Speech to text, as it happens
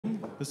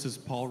This is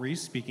Paul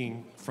Reese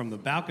speaking from the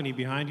balcony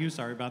behind you.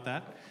 Sorry about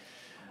that.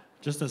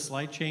 Just a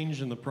slight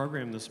change in the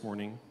program this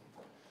morning.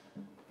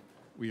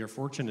 We are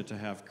fortunate to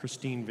have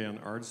Christine Van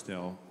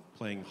Ardsdale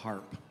playing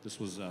harp. This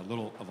was a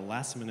little of a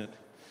last-minute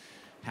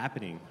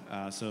happening.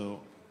 So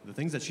the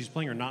things that she's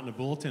playing are not in the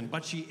bulletin,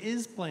 but she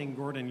is playing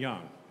Gordon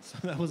Young. So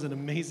that was an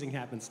amazing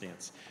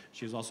happenstance.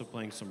 She was also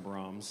playing some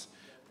Brahms.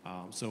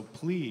 So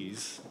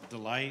please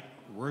delight,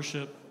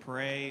 worship,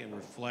 pray, and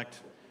reflect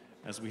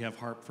as we have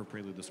harp for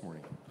prelude this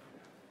morning.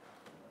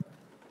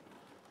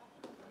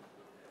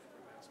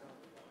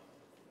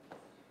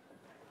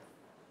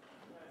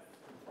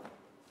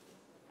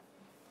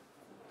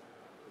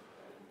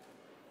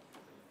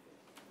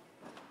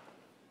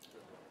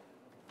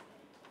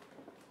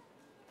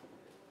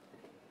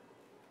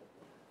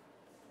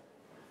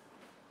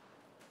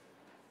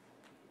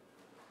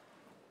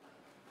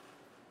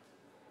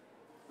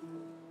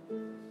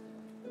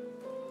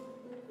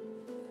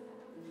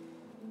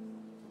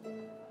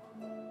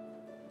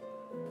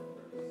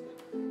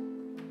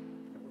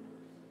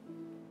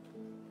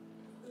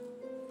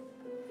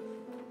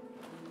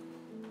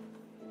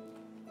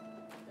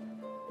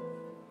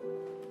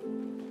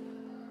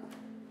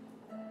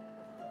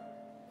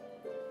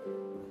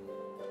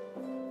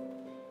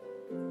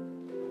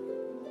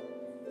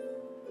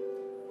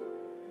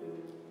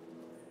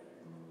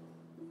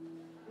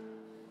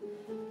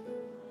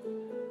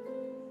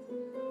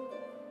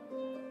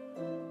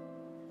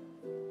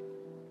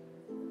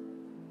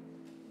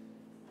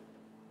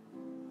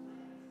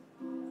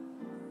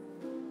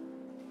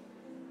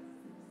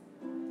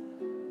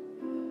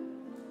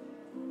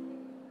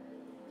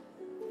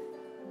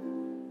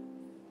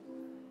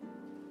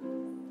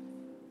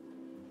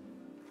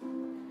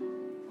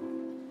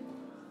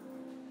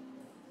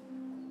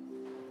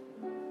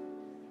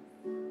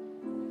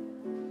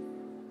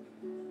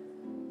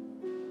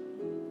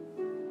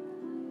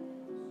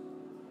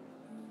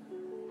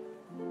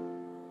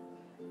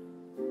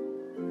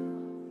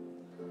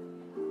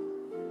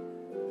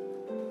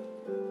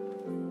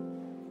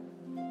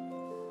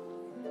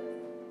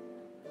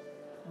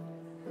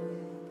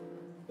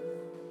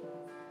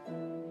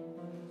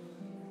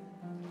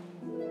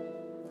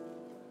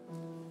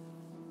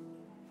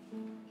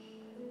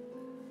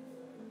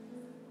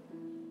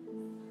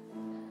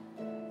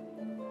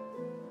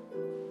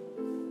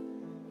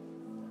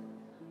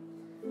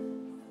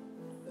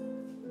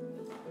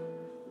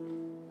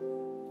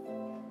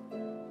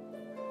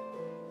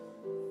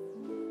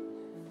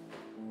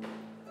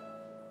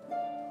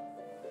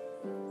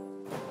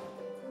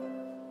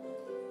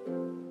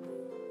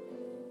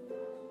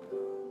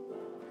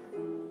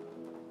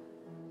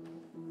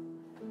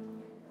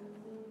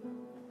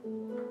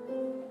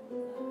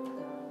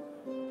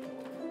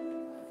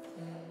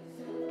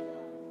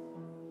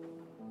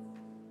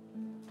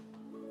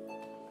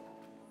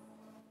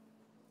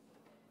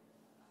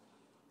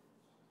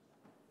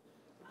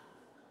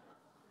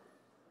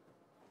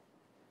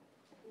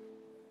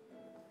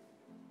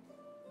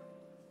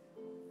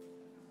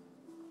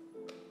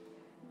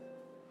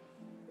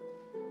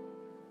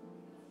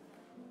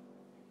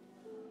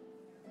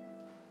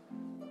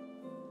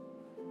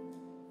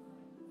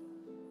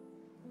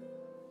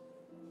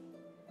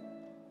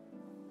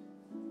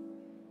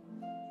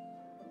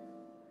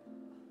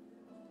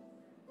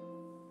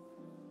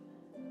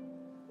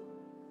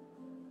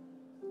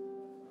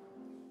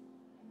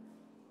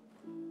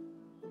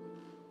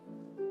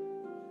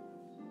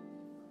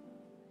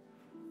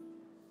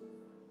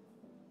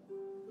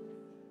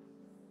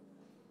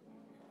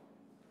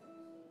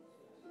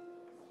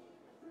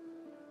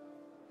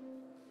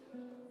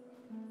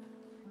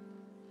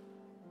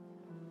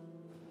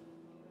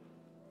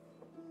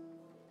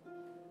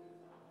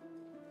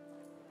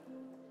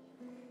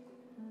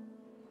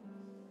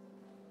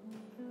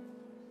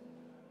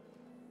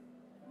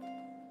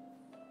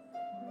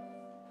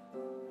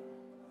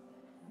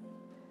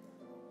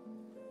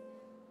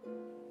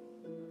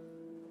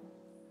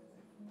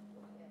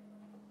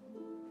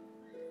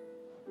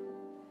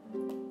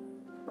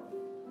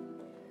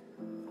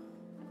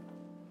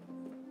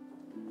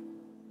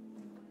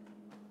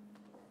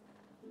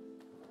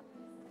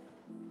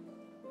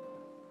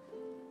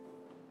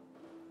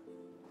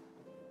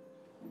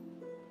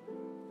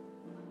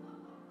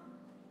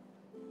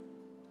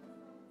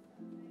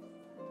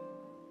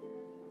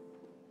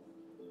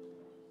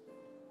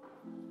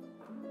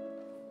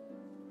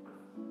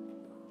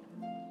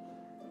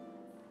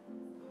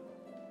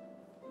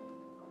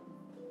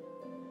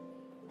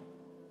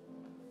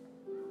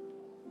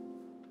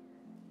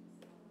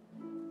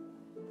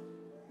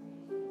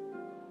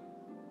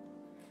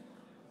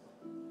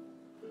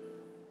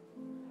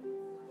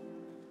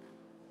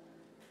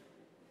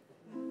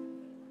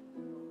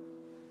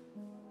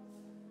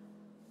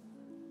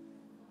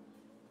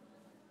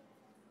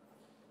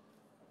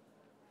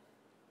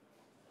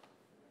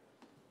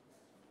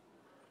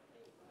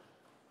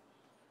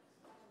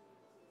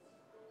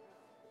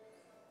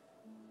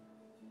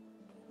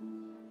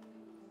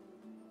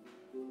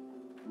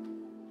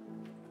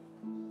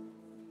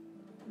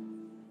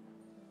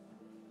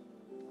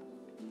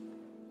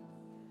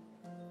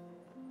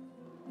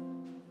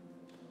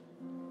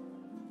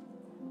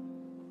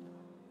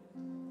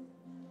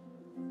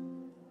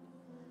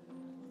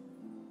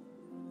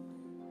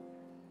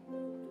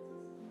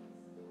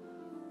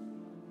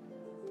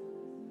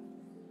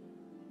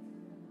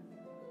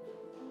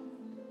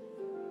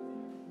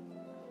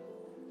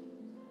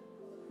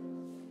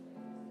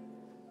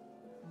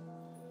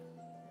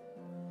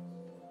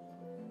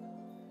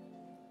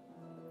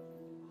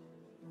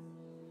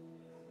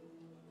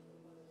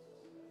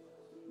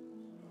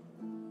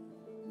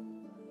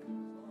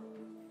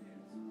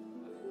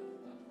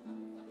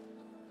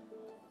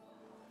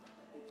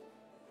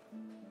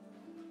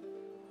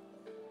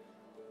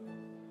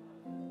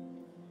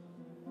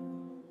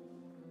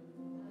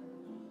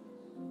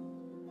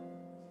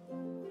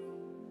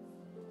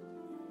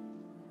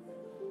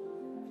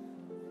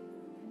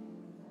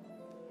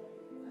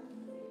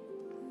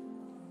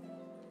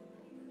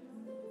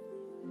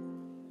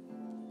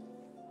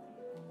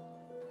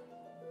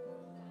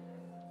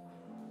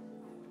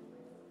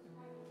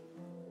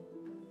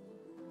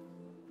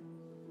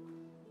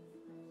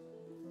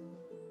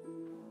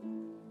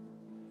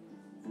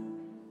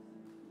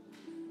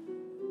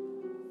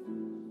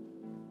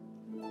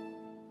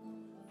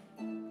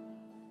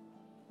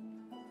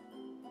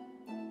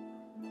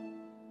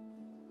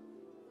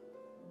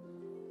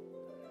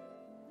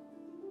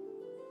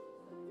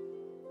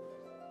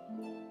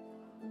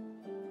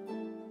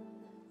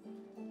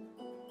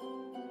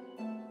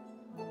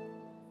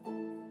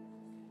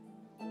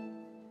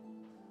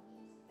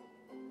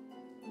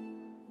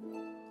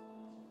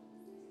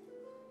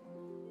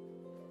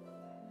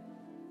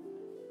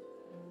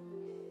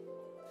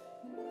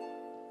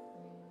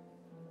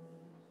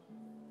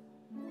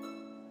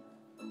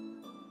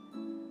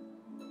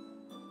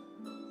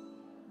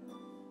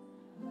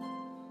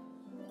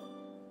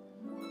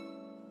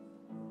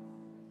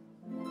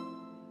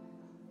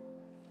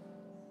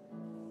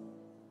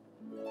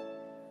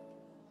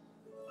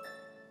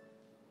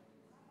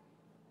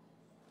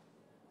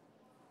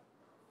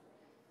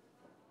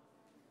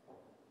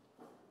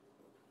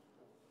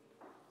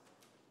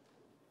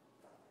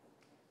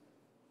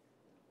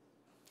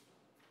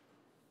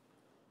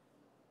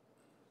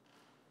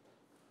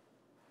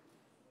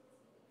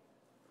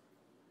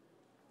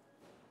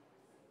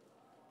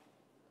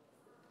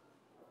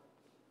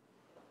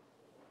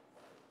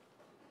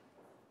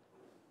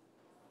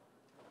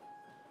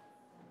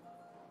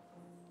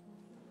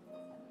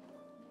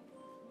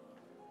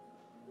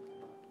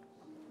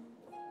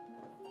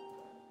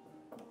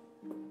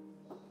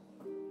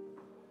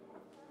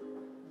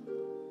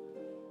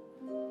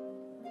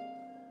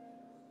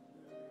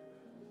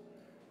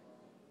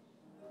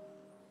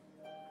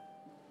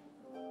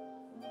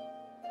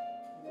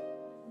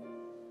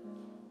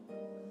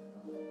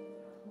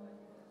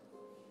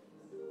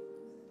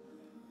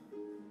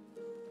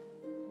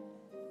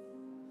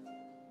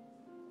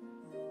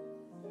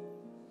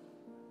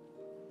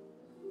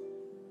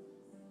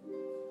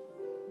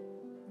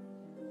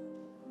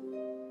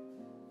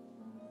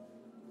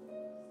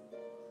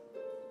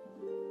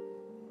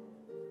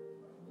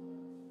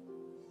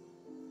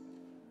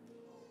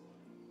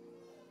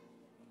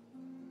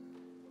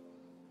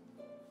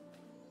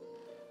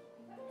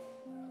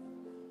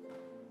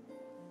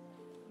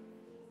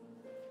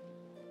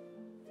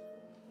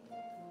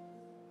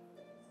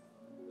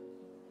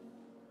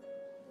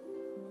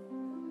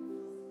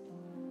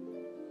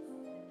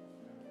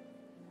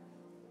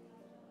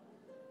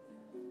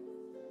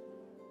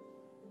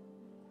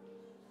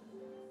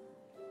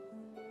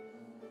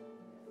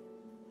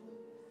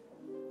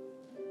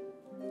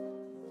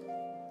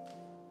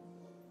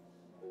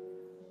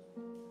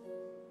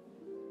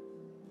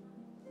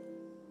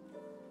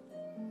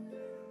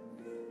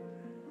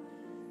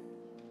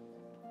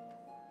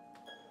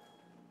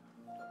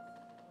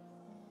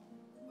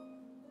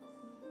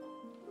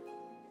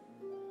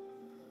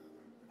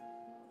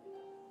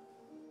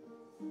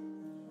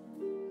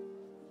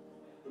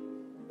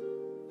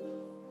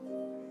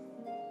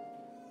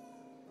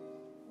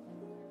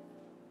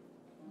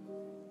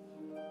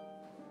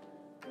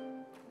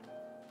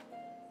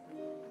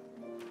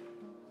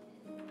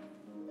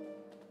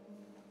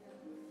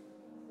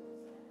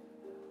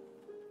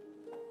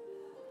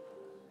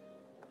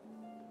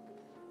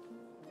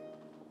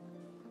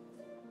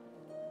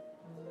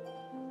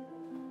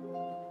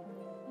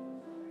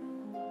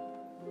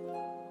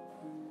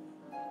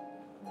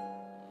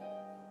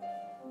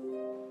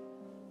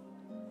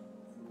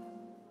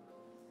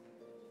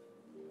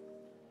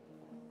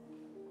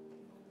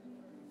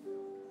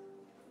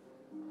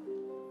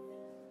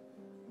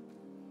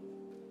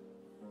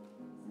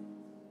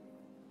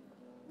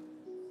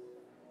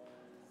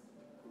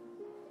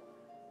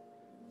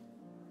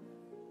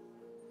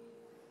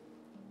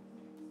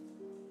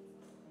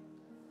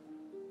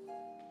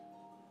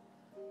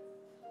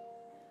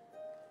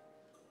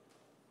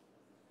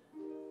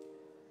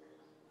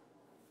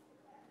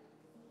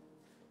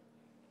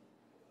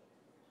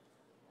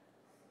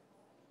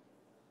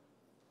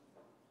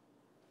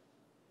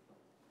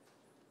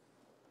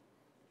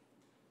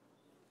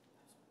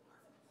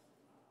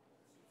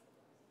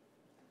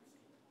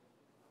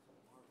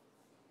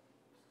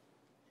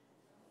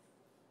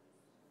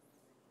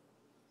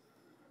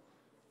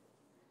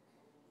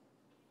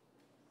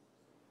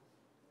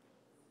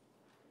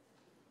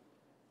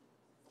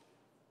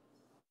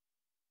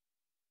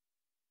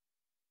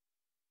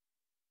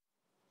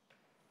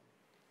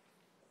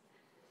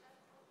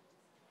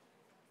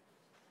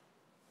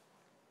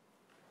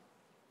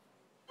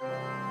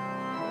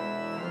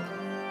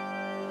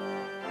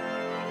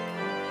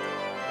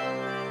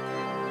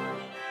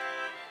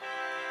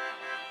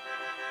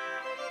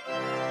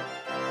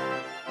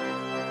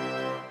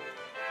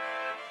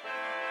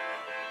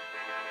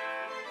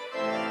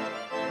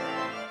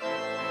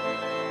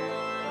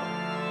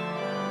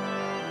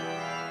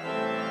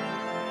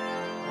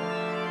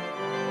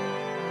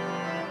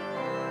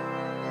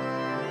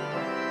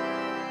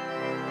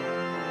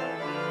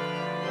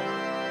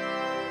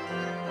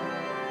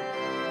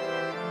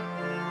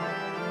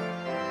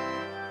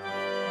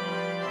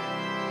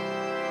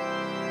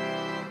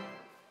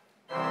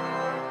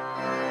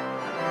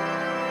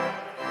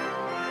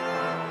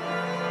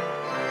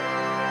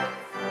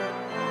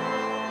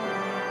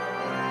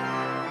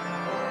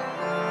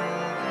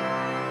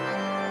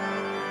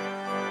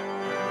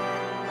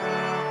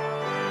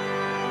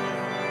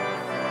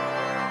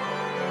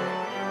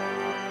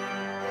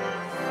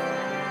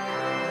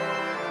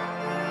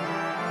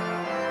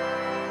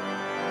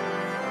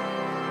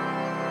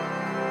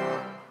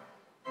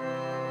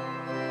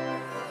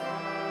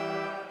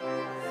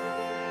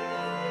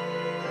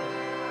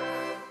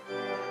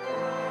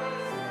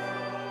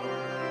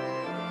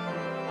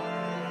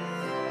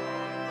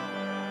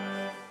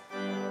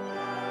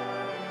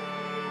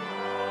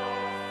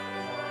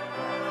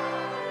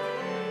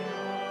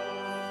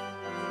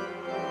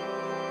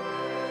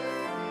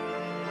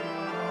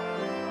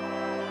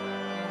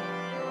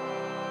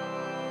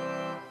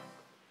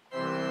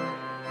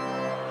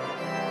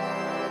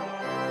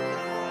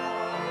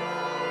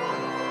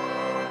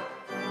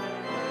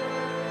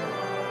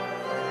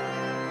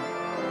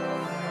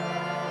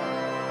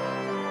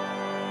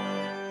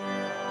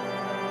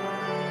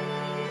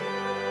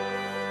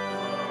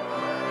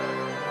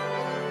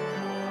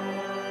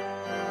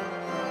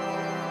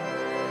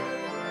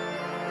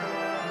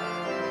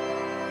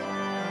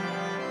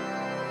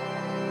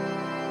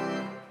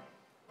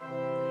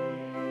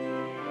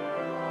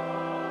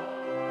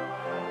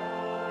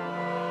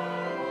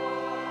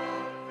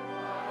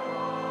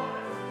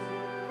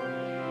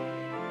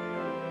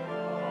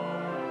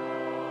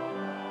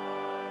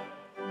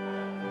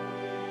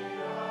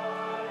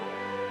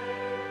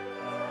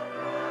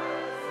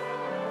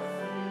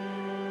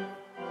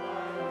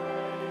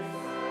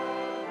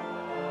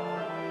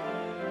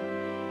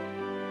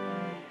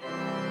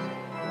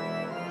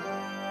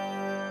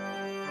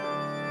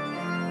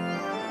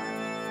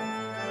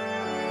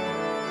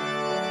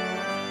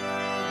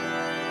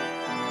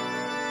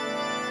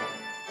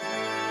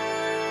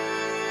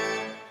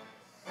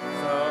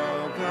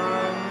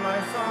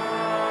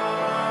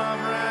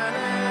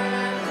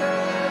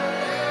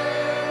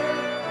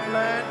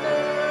 let new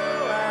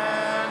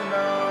and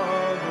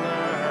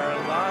nobler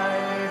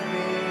life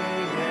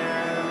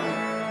begin.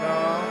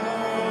 The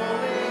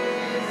Holy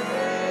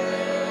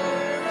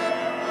Spirit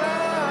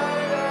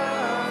guide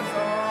us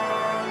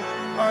on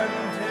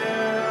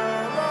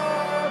until the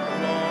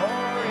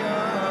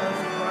glorious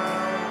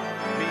crown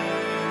be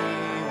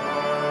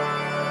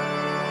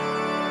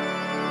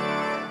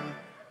won.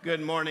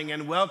 Good morning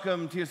and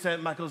welcome to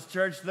St. Michael's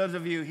Church. Those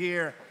of you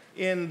here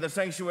in the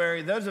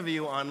sanctuary, those of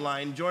you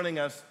online joining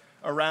us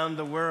around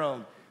the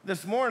world.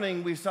 This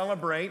morning we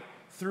celebrate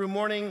through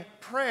morning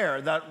prayer,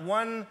 that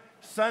one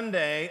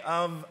Sunday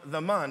of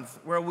the month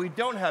where we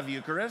don't have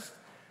Eucharist,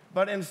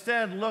 but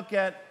instead look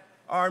at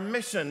our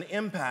mission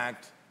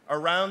impact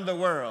around the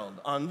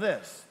world on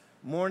this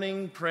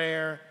morning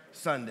prayer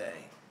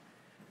Sunday.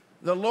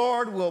 The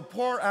Lord will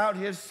pour out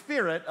his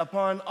Spirit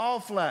upon all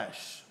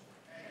flesh.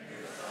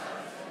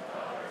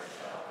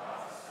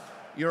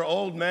 Your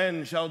old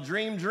men shall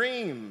dream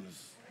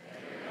dreams.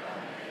 And your young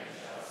men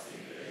shall see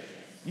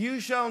visions. You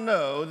shall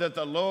know that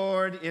the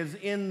Lord is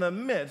in the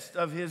midst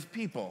of his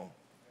people.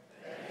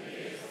 That he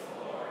is the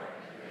Lord,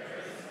 and there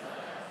is none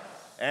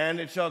else. And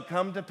it shall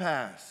come to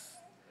pass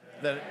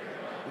that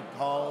who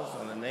calls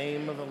on the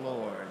name of the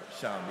Lord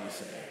shall be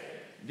saved.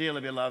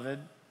 Dearly beloved,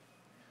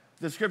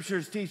 the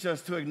scriptures teach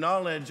us to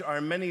acknowledge our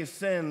many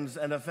sins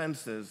and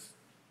offenses,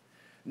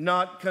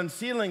 not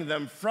concealing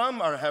them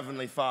from our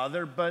Heavenly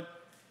Father, but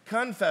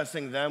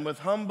confessing them with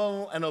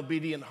humble and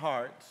obedient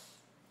hearts,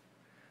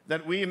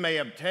 that we may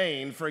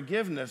obtain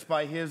forgiveness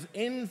by his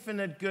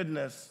infinite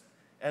goodness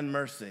and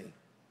mercy.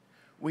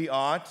 We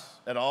ought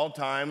at all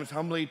times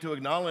humbly to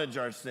acknowledge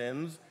our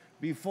sins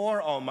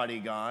before Almighty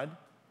God,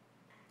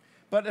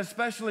 but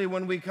especially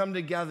when we come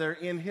together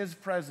in his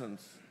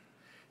presence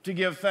to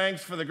give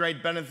thanks for the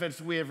great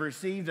benefits we have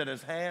received at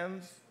his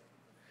hands,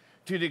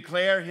 to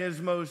declare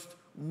his most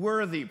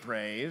worthy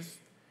praise,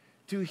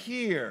 to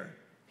hear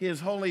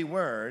his holy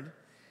word,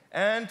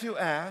 and to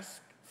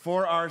ask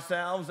for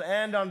ourselves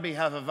and on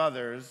behalf of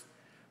others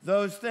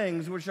those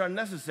things which are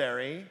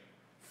necessary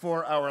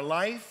for our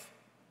life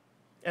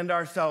and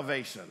our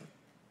salvation.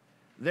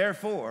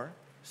 Therefore,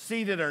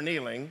 seated or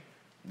kneeling,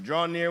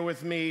 draw near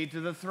with me to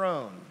the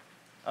throne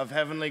of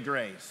heavenly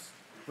grace,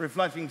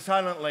 reflecting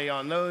silently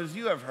on those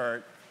you have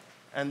hurt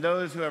and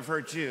those who have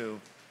hurt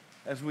you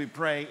as we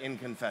pray in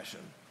confession.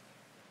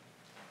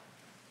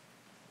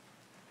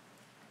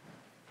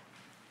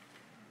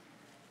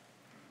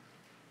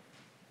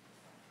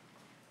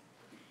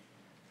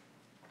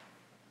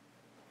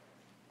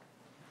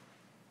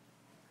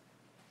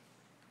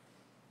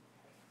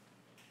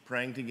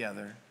 Praying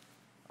together.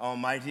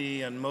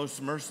 Almighty and most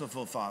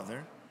merciful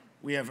Father,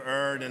 we have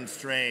erred and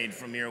strayed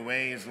from your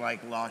ways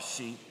like lost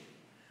sheep.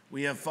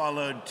 We have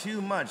followed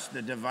too much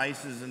the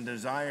devices and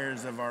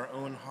desires of our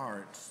own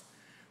hearts.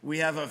 We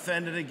have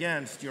offended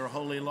against your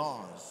holy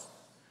laws.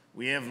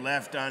 We have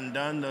left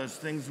undone those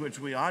things which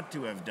we ought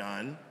to have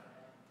done,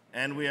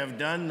 and we have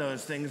done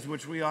those things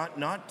which we ought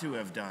not to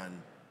have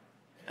done.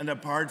 And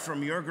apart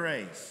from your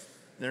grace,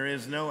 there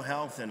is no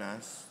health in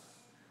us.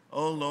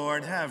 O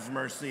Lord, have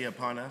mercy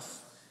upon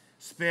us.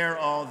 Spare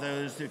all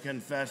those who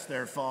confess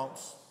their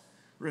faults.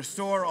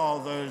 Restore all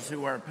those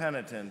who are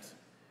penitent,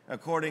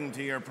 according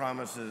to your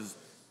promises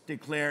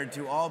declared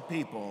to all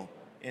people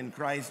in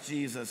Christ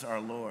Jesus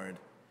our Lord.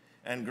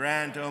 And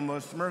grant, O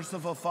most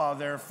merciful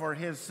Father, for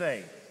his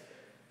sake,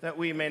 that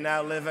we may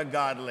now live a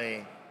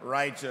godly,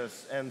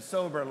 righteous, and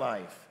sober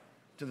life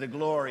to the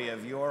glory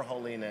of your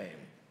holy name.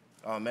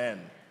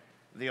 Amen.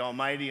 The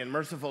Almighty and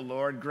merciful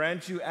Lord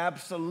grant you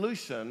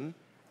absolution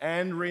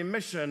and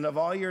remission of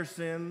all your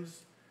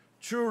sins,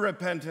 true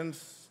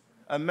repentance,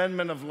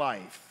 amendment of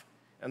life,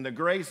 and the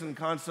grace and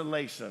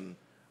consolation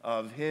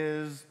of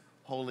his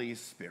Holy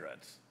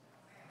Spirit.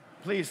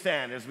 Please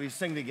stand as we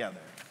sing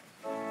together.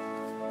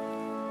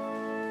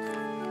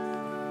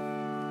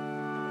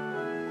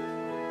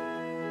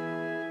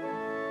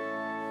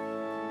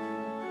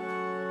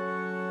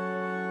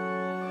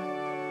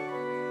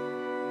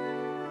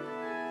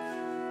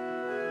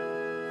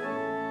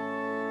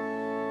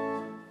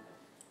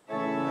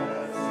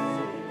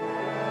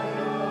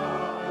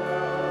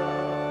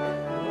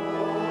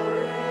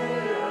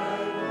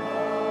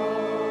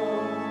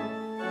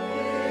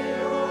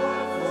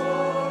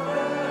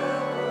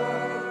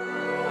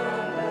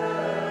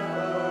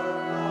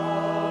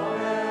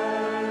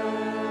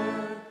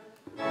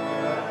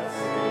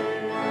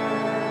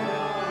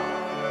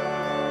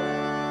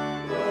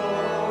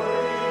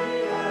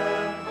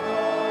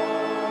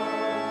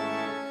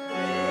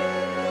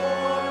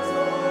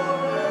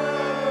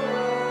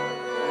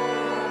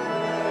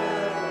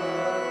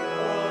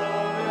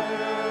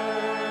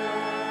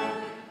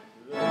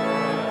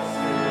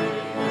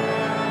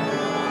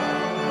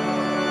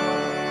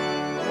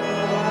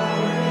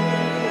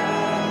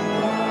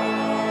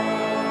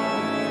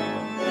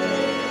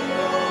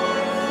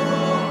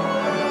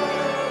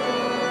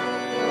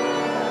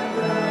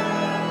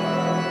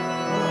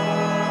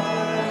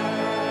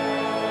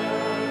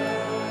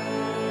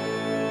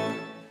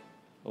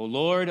 O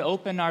Lord,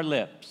 open our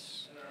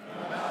lips.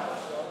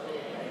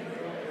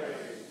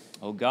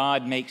 O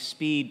God, make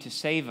speed to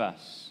save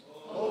us.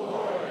 O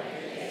Lord,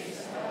 make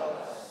haste to help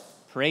us.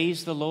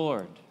 Praise the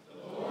Lord.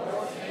 The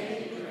Lord's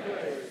name be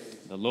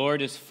praised. The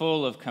Lord is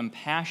full of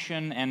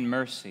compassion and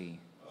mercy.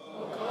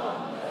 O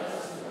come, let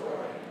us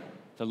adore him.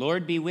 The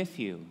Lord be with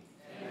you.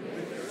 And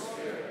with your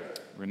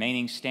spirit.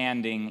 Remaining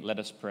standing, let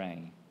us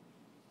pray.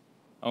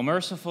 O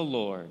merciful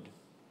Lord,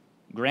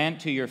 grant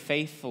to your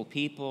faithful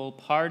people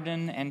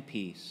pardon and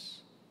peace,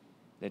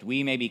 that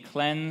we may be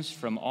cleansed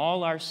from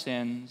all our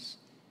sins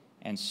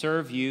and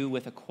serve you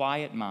with a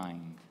quiet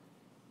mind.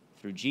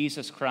 Through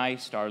Jesus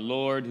Christ, our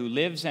Lord, who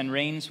lives and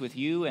reigns with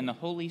you in the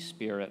Holy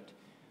Spirit,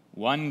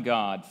 one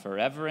God,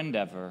 forever and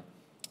ever.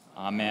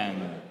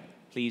 Amen.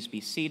 Please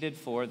be seated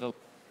for the...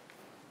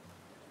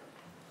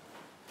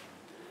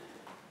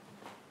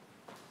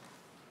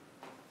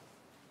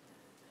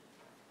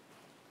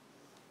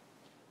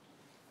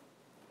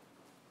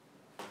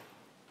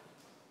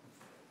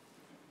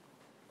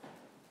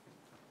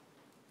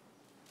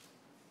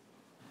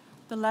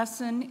 The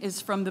lesson is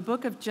from the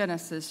book of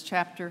Genesis,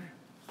 chapter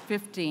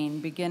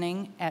 15,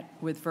 beginning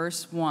with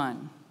verse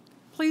 1.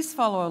 Please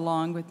follow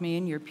along with me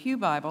in your pew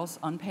Bibles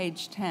on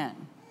page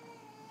 10.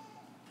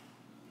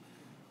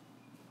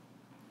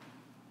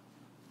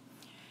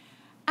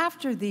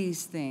 After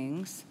these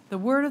things, the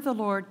word of the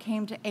Lord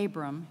came to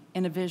Abram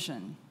in a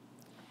vision.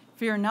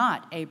 Fear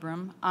not,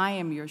 Abram, I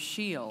am your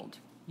shield.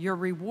 Your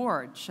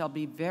reward shall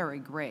be very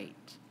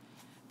great.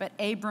 But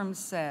Abram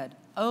said,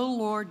 O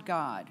Lord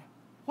God,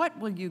 what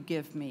will you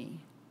give me?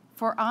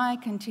 For I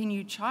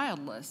continue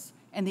childless,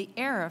 and the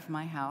heir of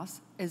my house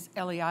is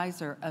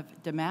Eliezer of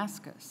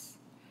Damascus.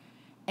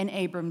 And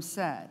Abram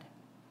said,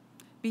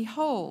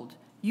 Behold,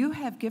 you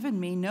have given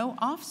me no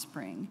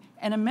offspring,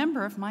 and a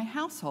member of my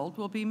household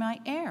will be my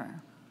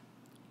heir.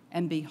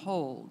 And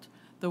behold,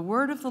 the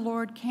word of the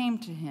Lord came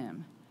to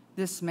him,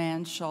 This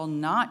man shall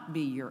not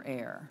be your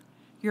heir.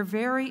 Your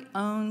very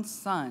own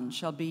son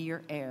shall be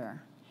your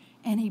heir.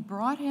 And he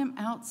brought him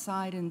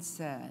outside and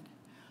said,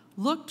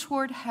 Look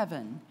toward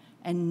heaven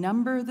and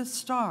number the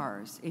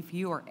stars, if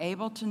you are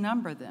able to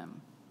number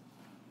them.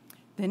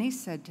 Then he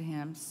said to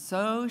him,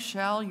 So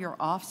shall your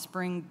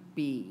offspring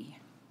be.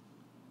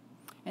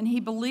 And he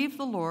believed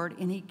the Lord,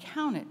 and he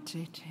counted to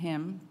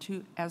him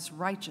as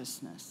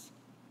righteousness.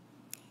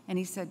 And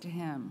he said to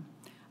him,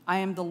 I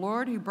am the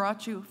Lord who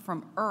brought you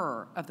from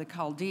Ur of the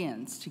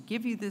Chaldeans to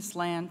give you this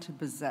land to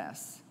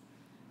possess.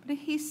 But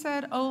he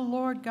said, O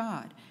Lord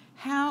God,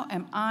 how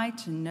am I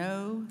to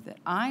know that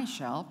I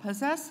shall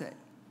possess it?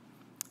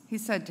 He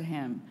said to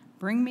him,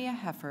 Bring me a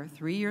heifer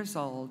 3 years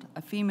old,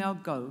 a female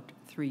goat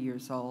 3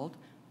 years old,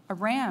 a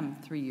ram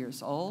 3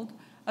 years old,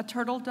 a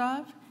turtle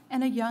dove,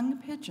 and a young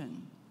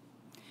pigeon.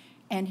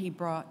 And he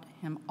brought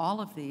him all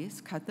of these,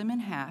 cut them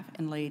in half,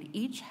 and laid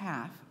each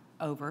half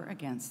over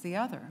against the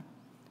other.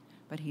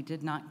 But he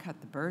did not cut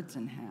the birds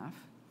in half.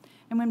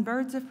 And when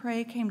birds of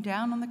prey came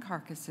down on the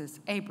carcasses,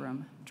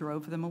 Abram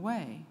drove them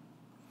away.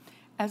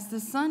 As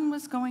the sun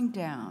was going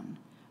down,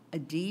 a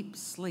deep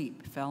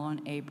sleep fell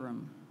on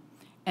Abram.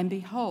 And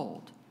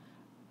behold,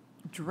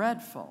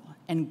 dreadful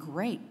and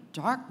great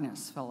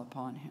darkness fell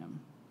upon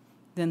him.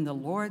 Then the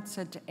Lord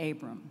said to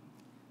Abram,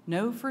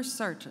 Know for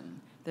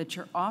certain that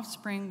your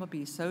offspring will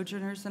be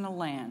sojourners in a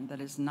land that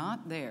is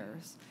not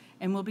theirs,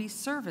 and will be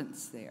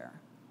servants there,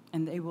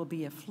 and they will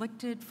be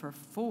afflicted for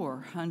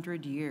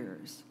 400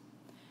 years.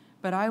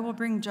 But I will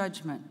bring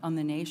judgment on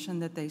the nation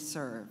that they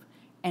serve,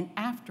 and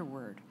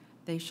afterward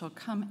they shall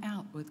come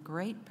out with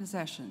great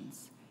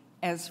possessions.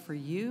 As for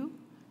you,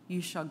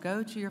 you shall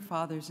go to your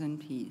fathers in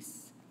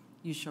peace.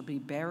 You shall be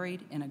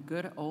buried in a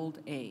good old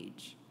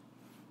age.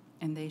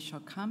 And they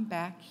shall come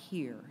back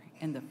here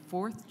in the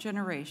 4th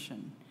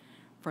generation,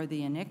 for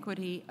the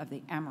iniquity of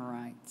the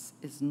Amorites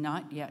is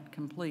not yet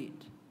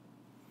complete.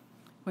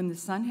 When the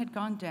sun had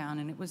gone down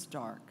and it was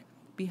dark,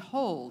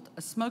 behold,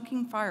 a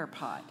smoking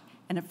firepot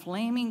and a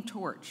flaming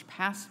torch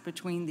passed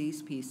between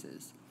these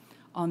pieces.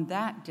 On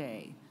that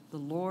day, the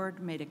Lord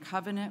made a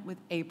covenant with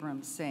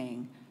Abram,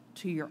 saying,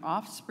 To your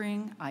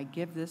offspring I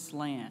give this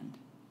land.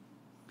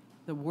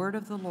 The word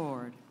of the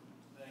Lord.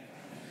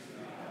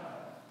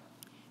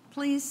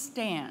 Please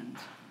stand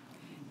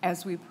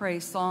as we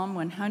pray Psalm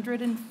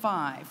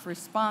 105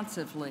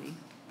 responsively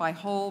by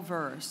whole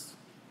verse.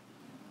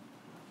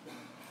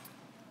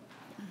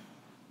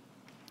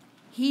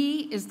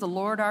 He is the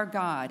Lord our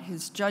God.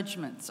 His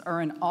judgments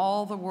are in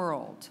all the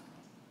world.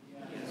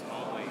 He has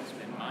always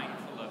been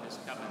mindful of his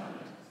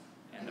covenant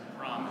and the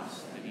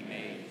promise that he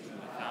made to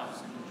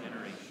 1,000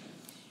 generations.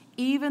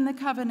 Even the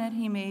covenant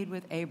he made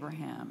with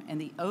Abraham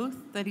and the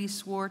oath that he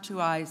swore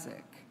to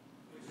Isaac.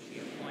 Which he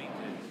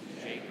appointed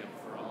to Jacob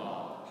for a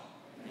law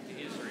and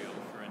to Israel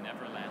for an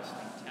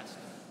everlasting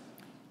testament.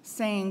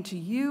 Saying, To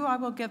you I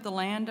will give the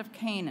land of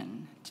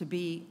Canaan to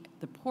be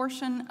the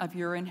portion of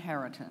your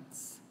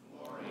inheritance.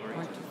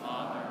 Glory to the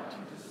Father,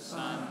 and to the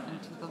Son,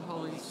 and to the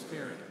Holy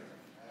Spirit,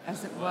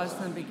 as it was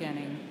in the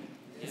beginning,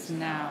 is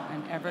now,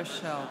 and ever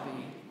shall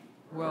be,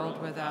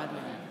 world without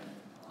end.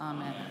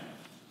 Amen.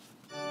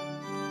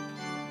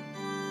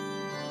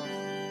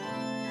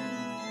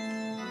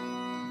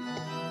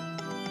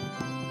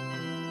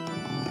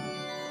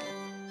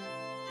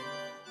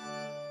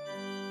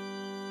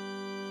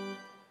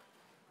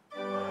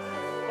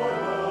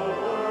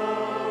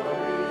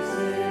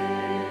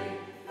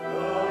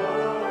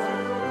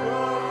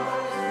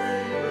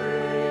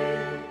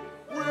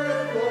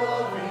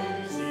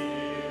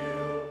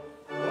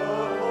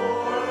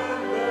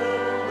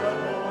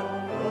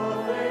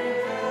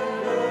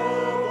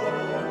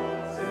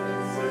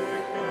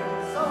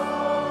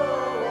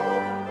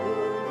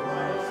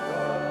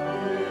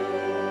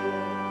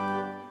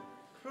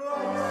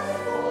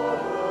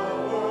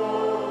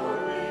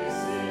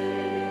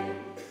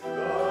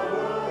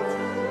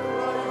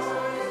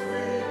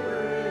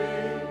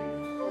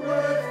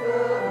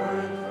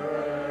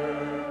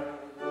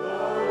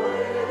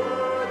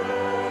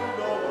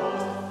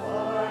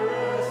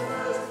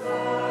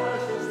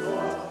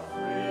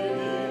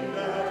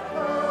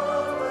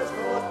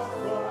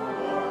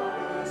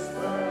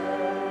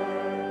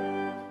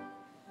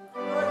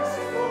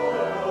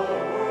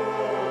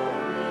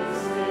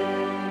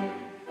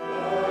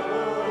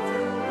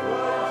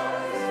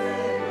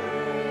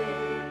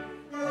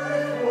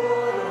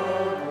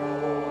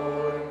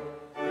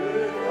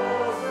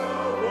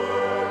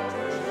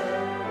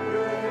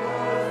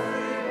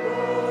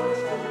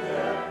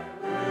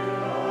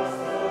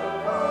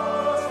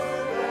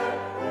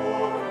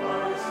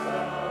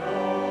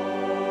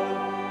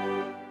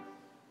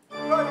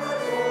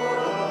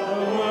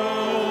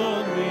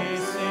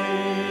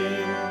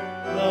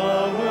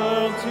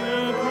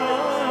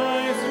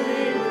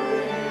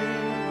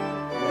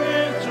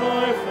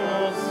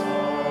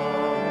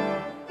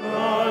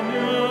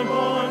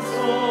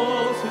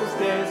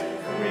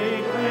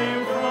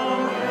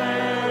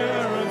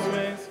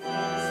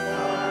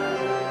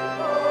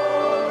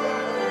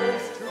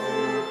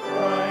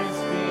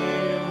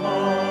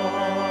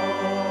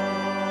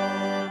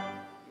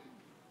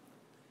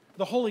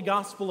 The Holy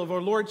Gospel of our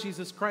Lord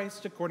Jesus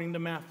Christ according to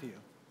Matthew.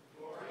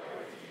 Glory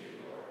to you,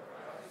 Lord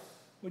Christ.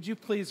 Would you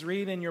please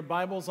read in your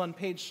Bibles on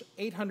page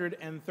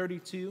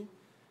 832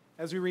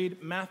 as we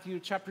read Matthew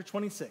chapter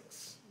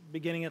 26,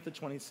 beginning at the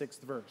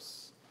 26th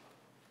verse.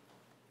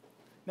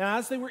 Now,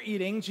 as they were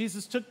eating,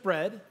 Jesus took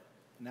bread,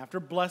 and after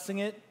blessing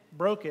it,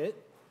 broke it,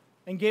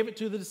 and gave it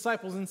to the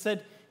disciples and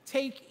said,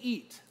 "Take,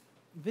 eat.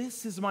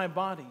 This is my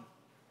body."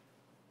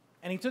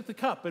 And he took the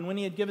cup, and when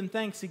he had given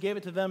thanks, he gave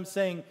it to them,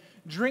 saying,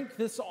 "Drink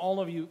this, all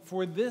of you,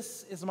 for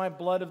this is my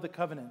blood of the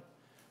covenant,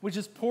 which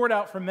is poured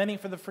out for many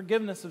for the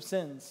forgiveness of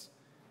sins.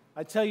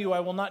 I tell you, I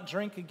will not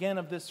drink again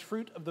of this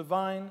fruit of the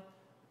vine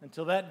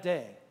until that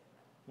day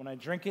when I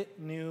drink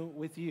it new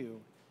with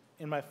you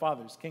in my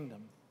Father's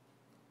kingdom."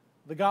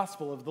 The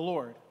gospel of the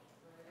Lord.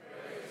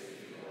 Praise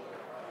to you, Lord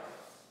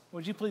Christ.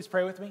 Would you please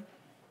pray with me?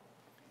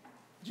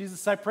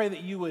 Jesus, I pray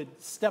that you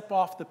would step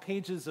off the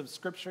pages of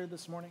Scripture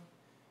this morning,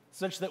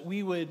 such that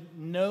we would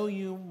know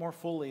you more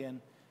fully and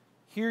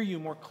hear you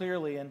more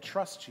clearly and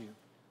trust you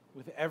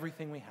with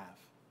everything we have.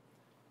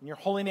 In your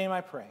holy name I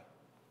pray.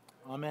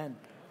 Amen.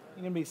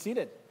 You can be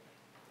seated.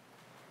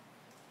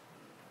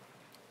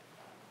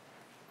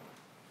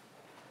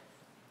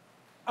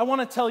 I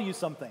want to tell you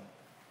something.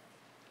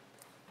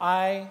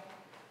 I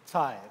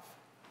tithe.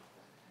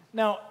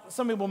 Now,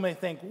 some people may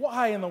think,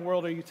 why in the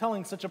world are you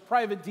telling such a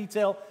private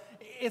detail?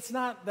 It's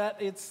not that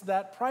it's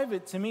that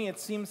private to me. It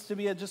seems to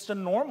be just a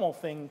normal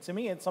thing to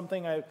me. It's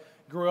something I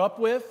grew up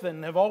with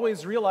and have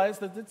always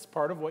realized that it's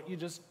part of what you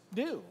just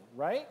do,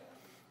 right?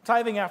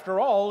 Tithing, after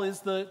all,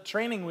 is the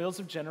training wheels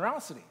of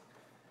generosity.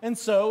 And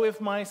so if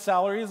my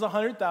salary is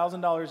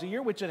 $100,000 a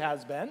year, which it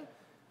has been,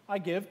 I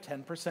give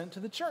 10% to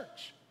the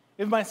church.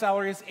 If my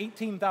salary is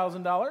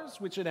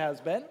 $18,000, which it has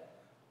been,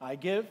 I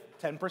give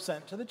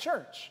 10% to the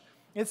church.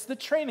 It's the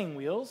training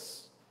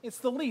wheels. It's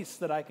the least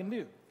that I can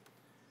do.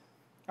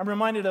 I'm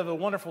reminded of a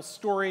wonderful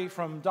story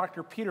from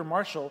Dr. Peter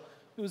Marshall,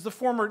 who was the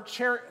former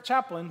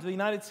chaplain to the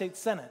United States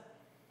Senate.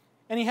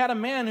 And he had a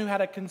man who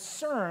had a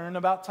concern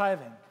about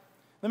tithing.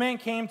 The man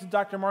came to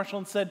Dr. Marshall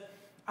and said,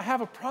 "I have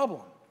a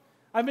problem.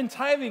 I've been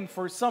tithing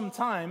for some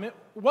time. It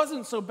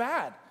wasn't so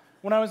bad.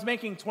 When I was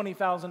making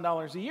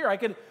 $20,000 a year, I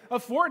could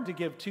afford to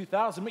give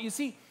 $2,000. But you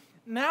see,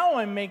 now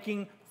I'm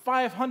making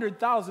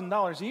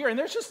 $500,000 a year, and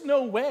there's just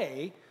no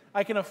way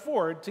I can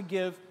afford to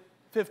give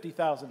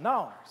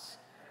 $50,000.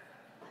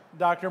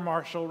 Dr.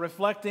 Marshall,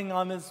 reflecting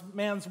on this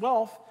man's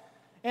wealth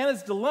and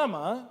his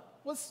dilemma,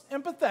 was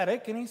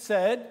empathetic, and he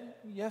said,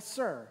 "Yes,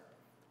 sir,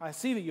 I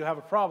see that you have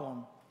a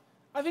problem.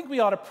 I think we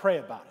ought to pray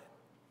about it.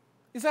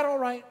 Is that all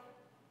right?"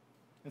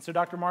 And so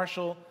Dr.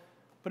 Marshall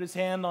put his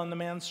hand on the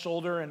man's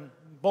shoulder and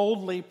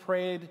boldly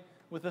prayed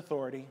with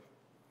authority.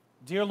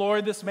 "Dear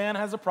Lord, this man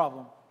has a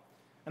problem,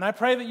 and I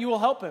pray that you will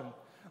help him.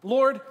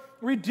 Lord,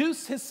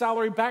 reduce his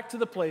salary back to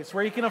the place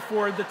where he can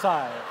afford the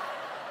tithe."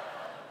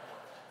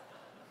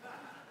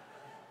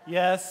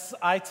 Yes,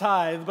 I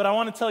tithe, but I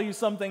want to tell you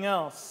something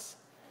else.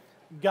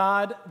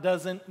 God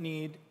doesn't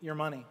need your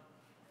money.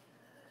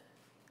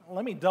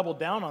 Let me double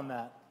down on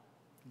that.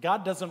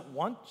 God doesn't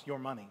want your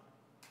money.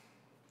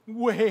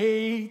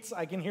 Wait,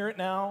 I can hear it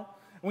now.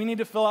 We need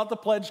to fill out the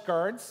pledge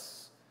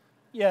cards.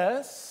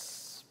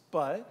 Yes,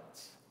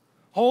 but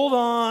hold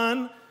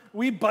on.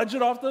 We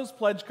budget off those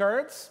pledge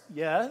cards.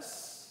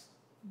 Yes,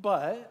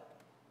 but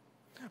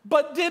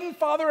didn't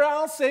Father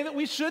Al say that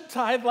we should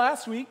tithe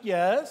last week?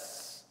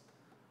 Yes.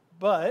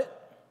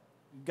 But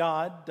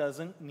God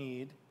doesn't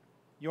need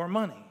your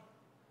money.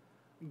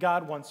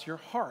 God wants your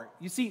heart.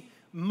 You see,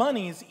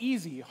 money is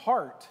easy.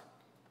 Heart,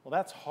 well,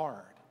 that's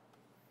hard.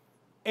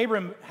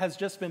 Abram has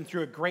just been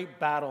through a great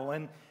battle,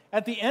 and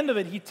at the end of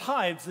it, he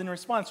tithes in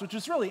response, which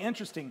is really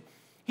interesting.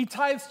 He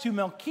tithes to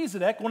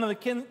Melchizedek, one of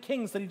the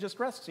kings that he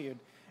just rescued,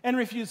 and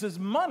refuses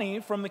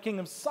money from the king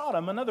of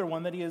Sodom, another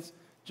one that he has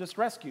just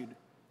rescued.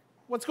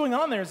 What's going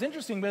on there is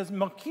interesting because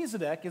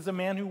Melchizedek is a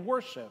man who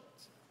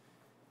worshiped.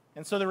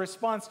 And so the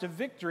response to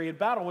victory in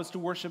battle was to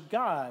worship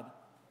God.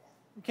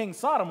 King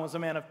Sodom was a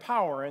man of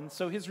power, and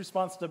so his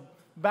response to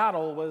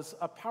battle was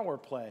a power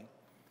play.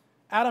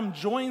 Adam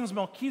joins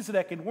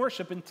Melchizedek in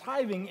worship, and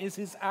tithing is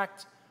his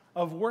act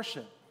of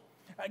worship.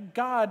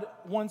 God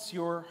wants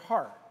your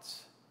heart.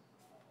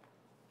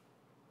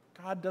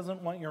 God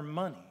doesn't want your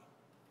money.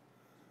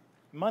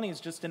 Money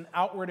is just an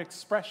outward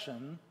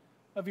expression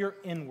of your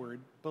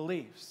inward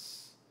beliefs.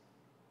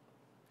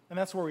 And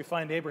that's where we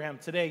find Abraham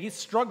today. He's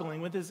struggling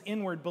with his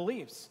inward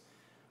beliefs.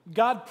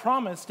 God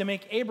promised to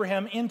make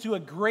Abraham into a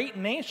great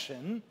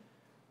nation,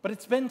 but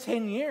it's been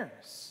 10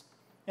 years.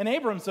 And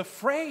Abram's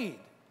afraid.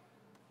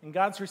 And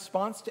God's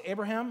response to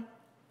Abraham,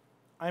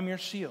 "I'm your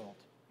shield.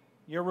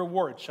 Your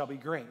reward shall be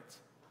great."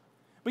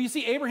 But you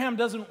see, Abraham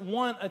doesn't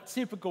want a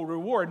typical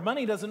reward.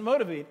 Money doesn't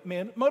motivate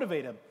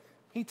him.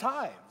 He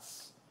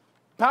tithes.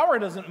 Power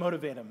doesn't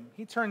motivate him.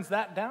 He turns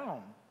that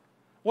down.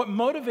 What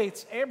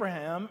motivates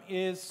Abraham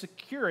is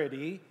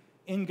security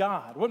in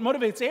God. What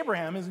motivates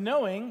Abraham is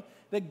knowing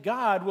that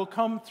God will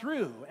come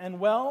through. And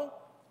well,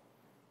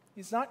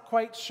 he's not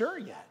quite sure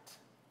yet.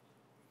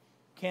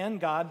 Can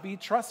God be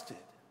trusted?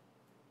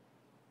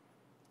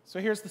 So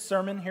here's the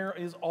sermon. Here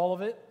is all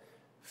of it.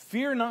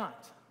 Fear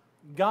not.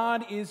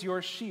 God is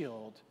your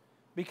shield.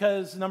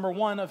 Because, number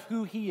one, of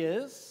who he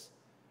is.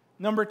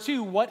 Number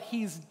two, what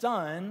he's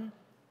done.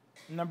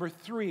 Number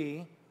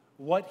three,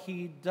 what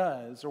he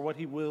does or what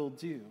he will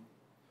do.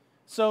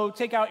 So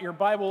take out your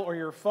Bible or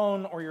your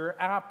phone or your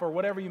app or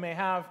whatever you may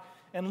have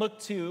and look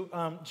to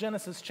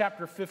Genesis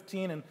chapter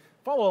 15 and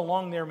follow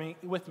along there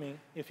with me,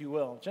 if you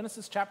will.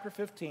 Genesis chapter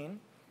 15,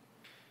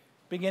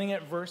 beginning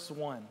at verse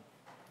 1.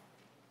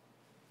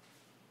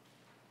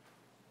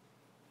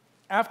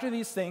 After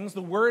these things,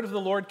 the word of the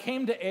Lord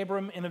came to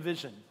Abram in a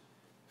vision.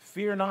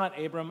 Fear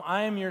not, Abram,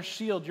 I am your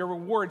shield, your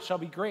reward shall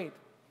be great.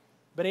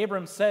 But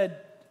Abram said,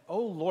 O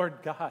Lord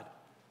God,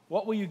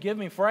 what will you give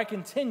me? For I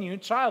continue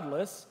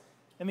childless,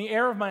 and the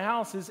heir of my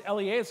house is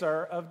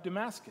Eliezer of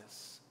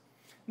Damascus.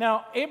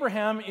 Now,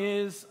 Abraham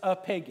is a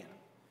pagan.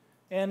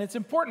 And it's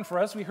important for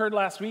us, we heard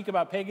last week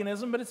about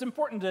paganism, but it's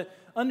important to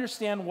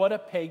understand what a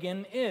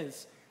pagan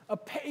is. A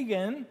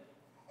pagan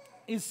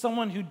is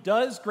someone who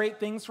does great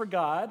things for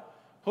God,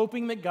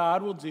 hoping that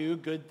God will do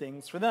good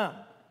things for them.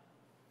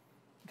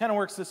 It kind of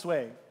works this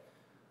way.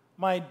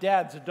 My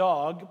dad's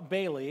dog,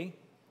 Bailey,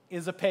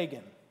 is a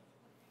pagan.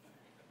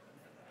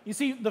 You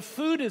see, the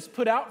food is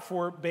put out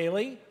for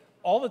Bailey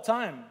all the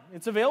time.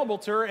 It's available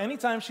to her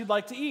anytime she'd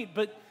like to eat,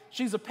 but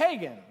she's a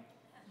pagan.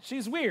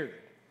 She's weird.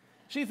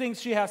 She thinks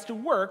she has to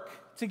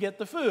work to get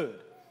the food.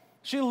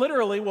 She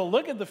literally will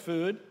look at the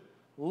food,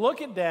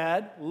 look at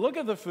Dad, look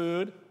at the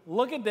food,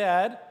 look at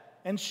Dad,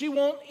 and she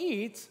won't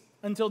eat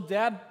until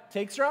Dad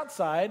takes her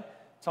outside,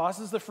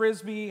 tosses the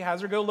Frisbee,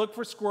 has her go look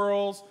for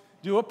squirrels,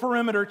 do a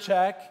perimeter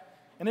check,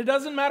 and it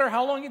doesn't matter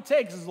how long it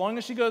takes. As long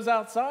as she goes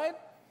outside,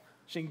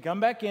 she can come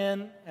back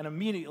in, and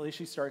immediately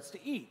she starts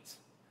to eat.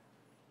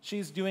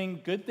 She's doing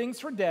good things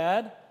for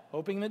Dad,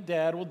 hoping that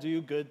Dad will do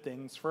good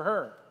things for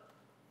her.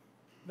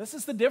 This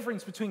is the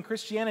difference between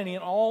Christianity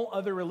and all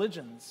other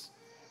religions.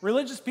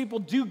 Religious people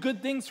do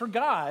good things for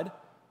God.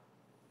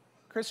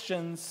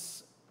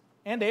 Christians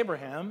and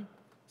Abraham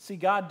see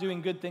God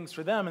doing good things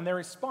for them, and their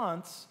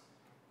response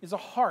is a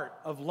heart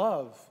of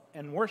love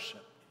and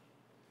worship.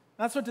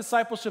 That's what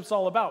discipleship's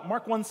all about.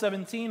 Mark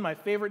 1:17, my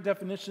favorite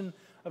definition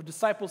of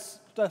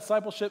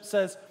discipleship,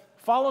 says,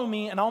 "Follow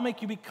me, and I'll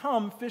make you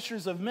become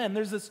fishers of men."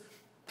 There's this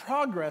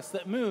progress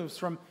that moves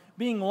from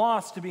being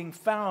lost to being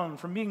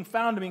found, from being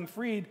found to being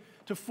freed,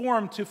 to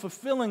form, to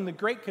fulfilling the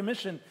Great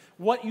Commission,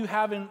 what you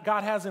have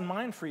God has in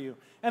mind for you.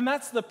 And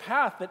that's the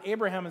path that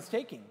Abraham is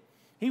taking.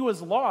 He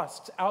was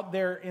lost out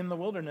there in the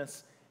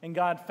wilderness, and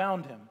God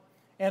found him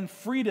and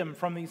freed him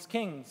from these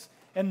kings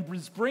and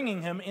was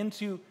bringing him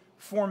into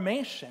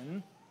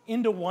formation,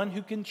 into one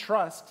who can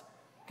trust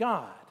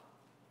God.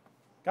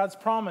 God's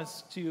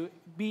promise to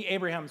be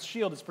Abraham's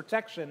shield, his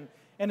protection,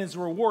 and his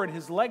reward,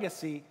 his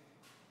legacy,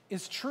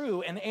 is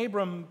true, and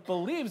Abram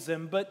believes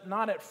him, but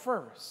not at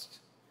first.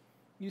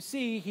 You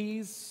see,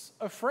 he's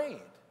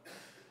afraid.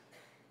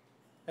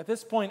 At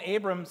this point,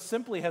 Abram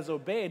simply has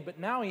obeyed, but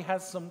now he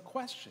has some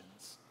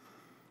questions.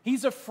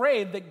 He's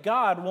afraid that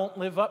God won't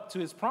live up to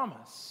his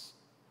promise.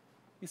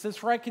 He says,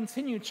 "For I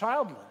continue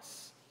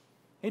childless."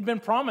 He'd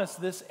been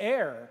promised this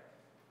heir.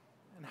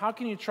 And how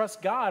can you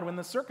trust God when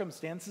the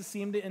circumstances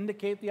seem to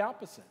indicate the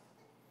opposite?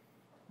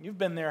 You've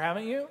been there,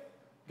 haven't you?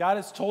 God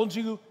has told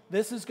you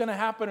this is going to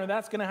happen or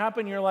that's going to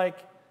happen. You're like,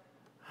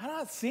 I'm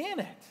not seeing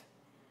it.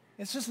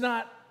 It's just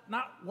not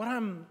what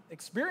I'm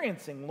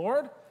experiencing,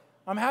 Lord.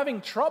 I'm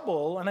having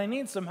trouble and I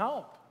need some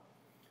help.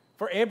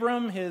 For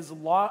Abram, his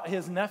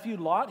nephew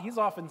Lot, he's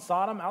off in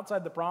Sodom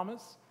outside the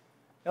promise.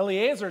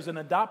 Eliezer's an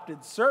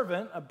adopted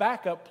servant, a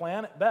backup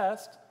plan at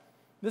best.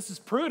 This is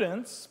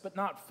prudence, but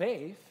not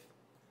faith.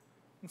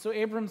 And so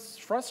Abram's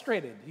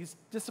frustrated. He's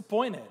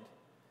disappointed.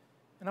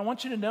 And I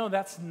want you to know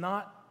that's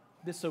not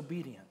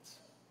disobedience.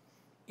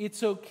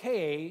 It's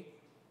okay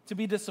to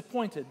be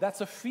disappointed.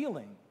 That's a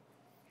feeling.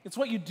 It's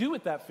what you do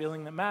with that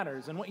feeling that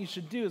matters. And what you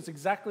should do is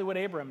exactly what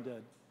Abram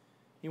did.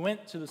 He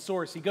went to the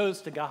source. He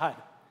goes to God.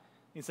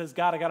 He says,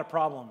 "God, I got a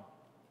problem.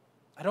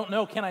 I don't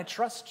know. Can I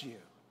trust you?"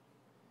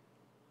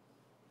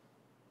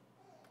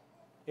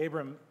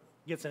 Abram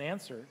gets an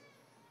answer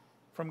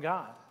from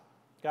God.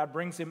 God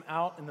brings him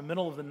out in the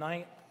middle of the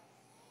night,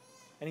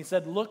 and he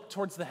said, "Look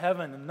towards the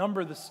heaven and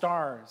number the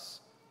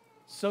stars.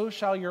 So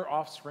shall your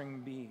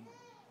offspring be."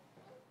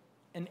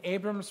 And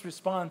Abram's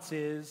response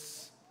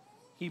is,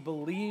 he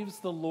believes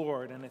the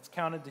Lord, and it's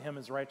counted to him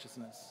as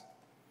righteousness.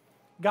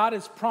 God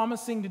is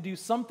promising to do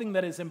something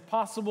that is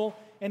impossible,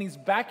 and he's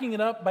backing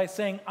it up by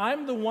saying,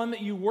 "I'm the one that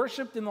you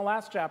worshiped in the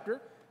last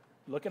chapter."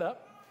 Look it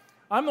up.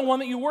 "I'm the one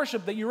that you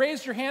worshiped, that you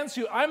raised your hands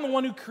to. I'm the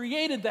one who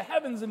created the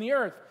heavens and the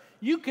earth.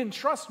 You can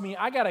trust me.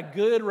 I got a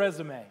good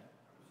resume.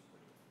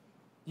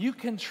 You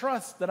can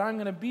trust that I'm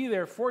going to be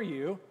there for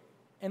you."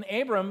 And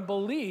Abram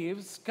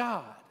believes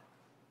God.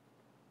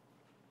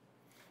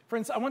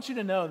 Friends, I want you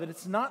to know that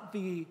it's not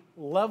the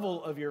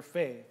level of your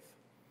faith,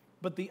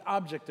 but the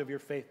object of your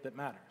faith that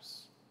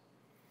matters.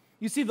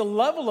 You see, the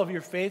level of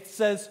your faith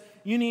says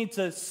you need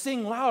to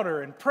sing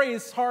louder and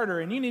praise harder,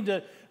 and you need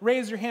to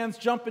raise your hands,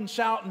 jump and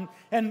shout,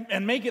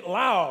 and make it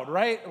loud,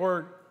 right?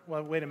 Or,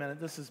 well, wait a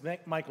minute, this is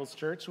Michael's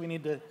church. We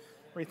need to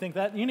rethink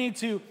that. You need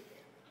to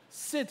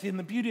sit in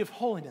the beauty of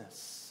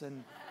holiness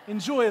and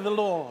enjoy the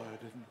Lord.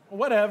 And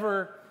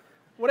whatever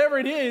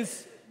it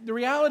is, the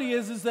reality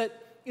is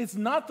that it's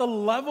not the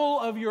level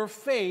of your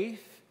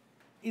faith,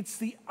 it's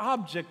the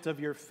object of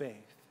your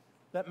faith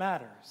that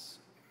matters.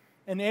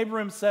 And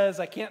Abram says,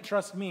 I can't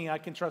trust me, I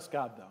can trust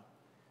God though.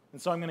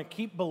 And so I'm going to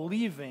keep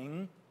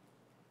believing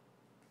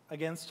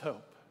against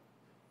hope.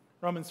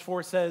 Romans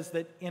 4 says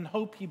that in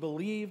hope he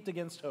believed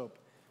against hope,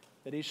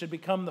 that he should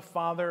become the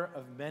father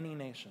of many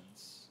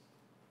nations.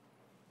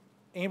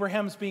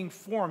 Abraham's being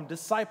formed,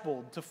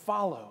 discipled, to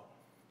follow.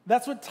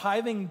 That's what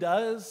tithing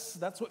does.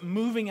 That's what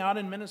moving out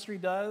in ministry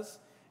does.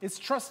 It's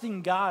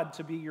trusting God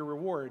to be your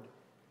reward.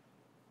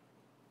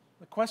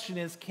 The question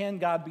is, can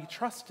God be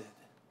trusted?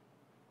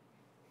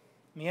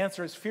 And the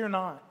answer is, fear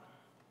not.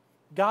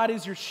 God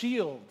is your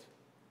shield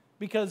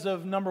because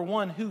of, number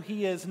one, who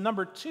he is, and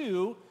number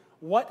two,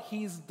 what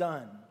he's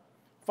done.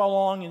 Follow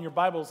along in your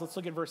Bibles. Let's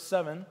look at verse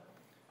 7.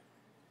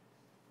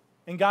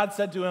 And God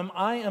said to him,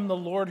 I am the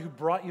Lord who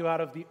brought you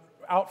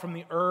out from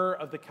the Ur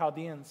of the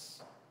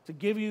Chaldeans to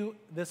give you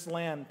this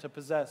land to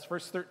possess.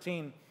 Verse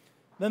 13.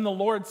 Then the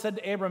Lord said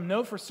to Abram,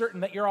 know for certain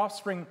that your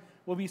offspring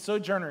will be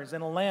sojourners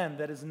in a land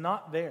that is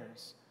not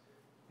theirs,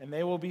 and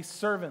they will be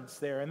servants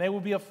there, and they will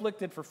be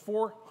afflicted for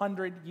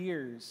 400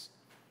 years.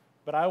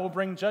 But I will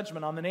bring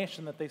judgment on the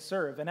nation that they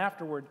serve, and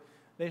afterward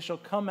they shall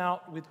come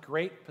out with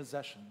great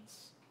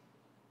possessions.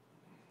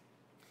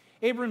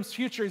 Abram's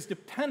future is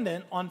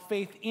dependent on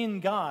faith in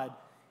God,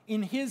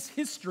 in his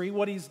history,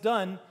 what he's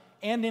done,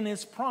 and in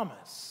his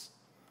promise.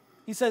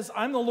 He says,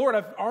 I'm the Lord,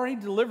 I've already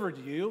delivered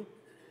you,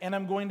 and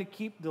I'm going to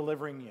keep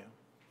delivering you.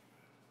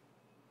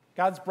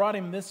 God's brought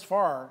him this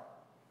far,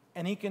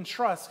 and he can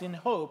trust in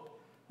hope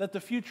that the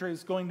future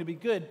is going to be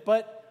good,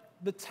 but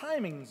the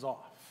timing's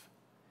off.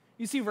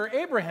 You see, for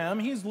Abraham,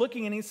 he's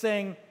looking and he's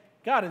saying,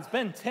 God, it's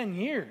been 10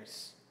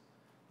 years.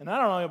 And I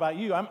don't know about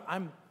you,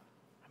 I'm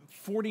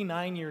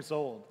 49 years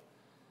old.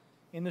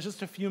 In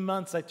just a few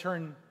months, I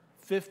turn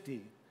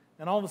 50.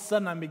 And all of a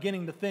sudden, I'm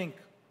beginning to think,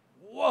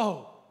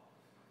 whoa,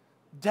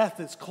 death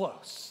is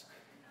close.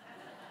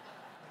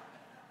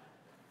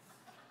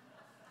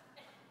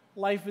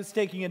 Life is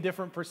taking a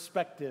different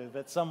perspective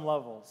at some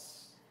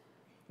levels.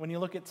 When you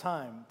look at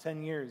time,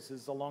 10 years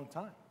is a long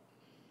time.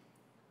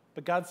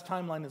 But God's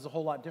timeline is a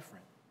whole lot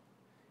different.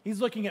 He's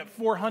looking at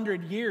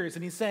 400 years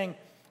and he's saying,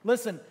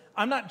 listen,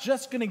 I'm not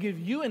just going to give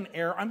you an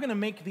heir, I'm going to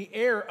make the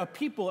heir a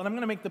people, and I'm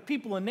going to make the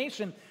people a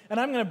nation, and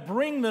I'm going to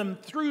bring them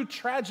through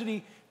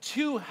tragedy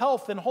to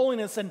health and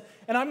holiness, and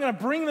I'm going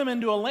to bring them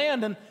into a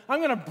land, and I'm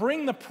going to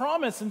bring the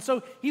promise. And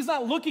so he's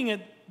not looking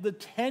at the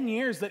 10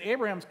 years that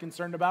Abraham's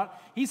concerned about.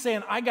 He's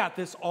saying, I got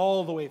this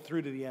all the way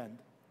through to the end.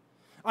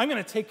 I'm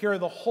going to take care of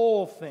the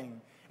whole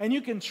thing. And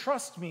you can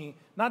trust me,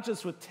 not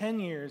just with 10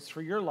 years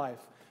for your life,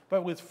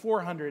 but with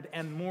 400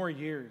 and more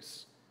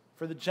years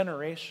for the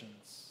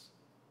generations.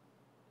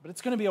 But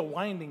it's going to be a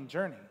winding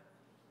journey.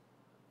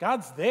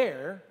 God's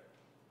there,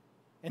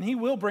 and he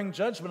will bring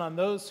judgment on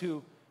those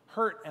who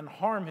hurt and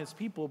harm his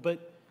people,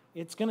 but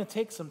it's going to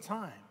take some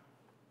time.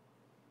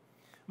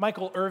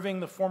 Michael Irving,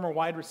 the former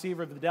wide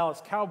receiver of the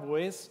Dallas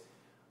Cowboys,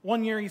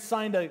 one year he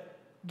signed a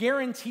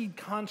guaranteed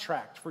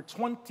contract for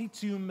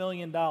 $22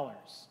 million.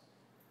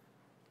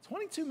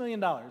 $22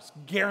 million,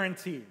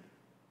 guaranteed.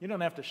 You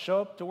don't have to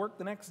show up to work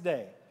the next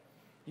day.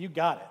 You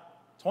got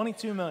it.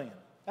 $22 million.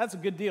 That's a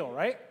good deal,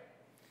 right?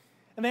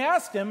 And they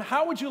asked him,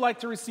 how would you like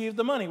to receive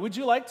the money? Would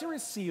you like to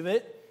receive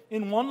it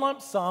in one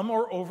lump sum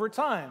or over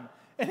time?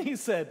 And he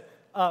said,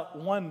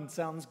 one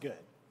sounds good.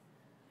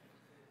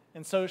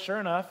 And so sure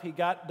enough, he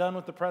got done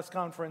with the press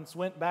conference,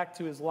 went back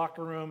to his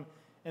locker room,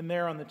 and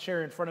there on the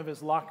chair in front of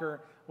his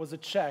locker was a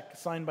check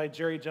signed by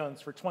Jerry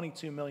Jones for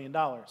 $22 million.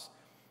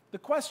 The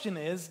question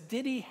is,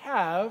 did he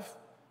have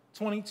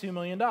 $22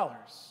 million? To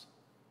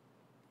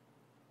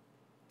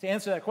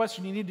answer that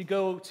question, you need to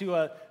go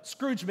to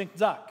Scrooge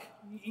McDuck.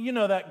 You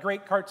know that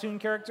great cartoon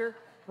character,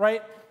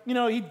 right? You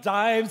know, he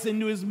dives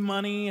into his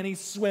money and he's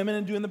swimming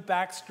and doing the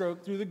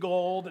backstroke through the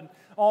gold and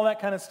all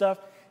that kind of stuff.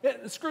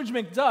 Scrooge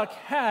McDuck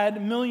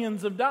had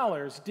millions of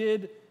dollars.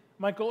 Did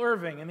Michael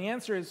Irving? And the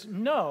answer is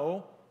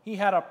no, he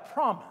had a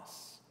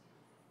promise.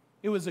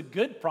 It was a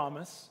good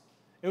promise.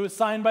 It was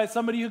signed by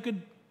somebody who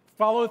could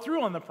follow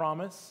through on the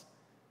promise,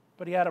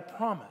 but he had a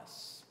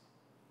promise.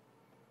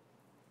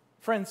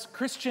 Friends,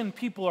 Christian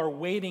people are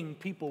waiting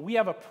people. We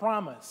have a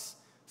promise,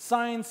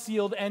 signed,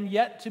 sealed, and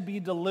yet to be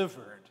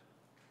delivered.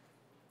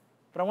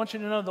 But I want you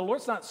to know the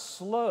Lord's not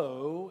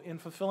slow in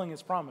fulfilling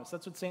his promise.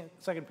 That's what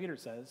 2 Peter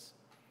says.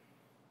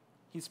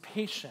 He's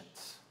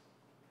patient.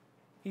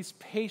 He's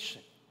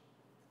patient.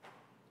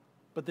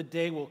 But the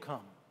day will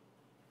come.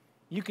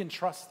 You can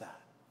trust that.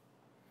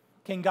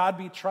 Can God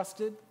be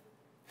trusted?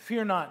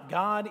 Fear not.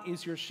 God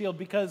is your shield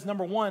because,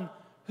 number one,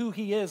 who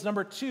he is.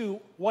 Number two,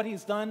 what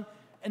he's done.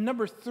 And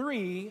number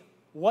three,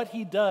 what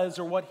he does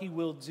or what he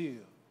will do.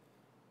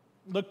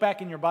 Look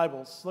back in your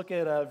Bibles. Look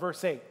at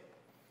verse 8.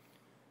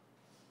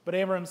 But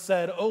Abram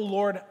said, "O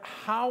Lord,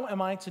 how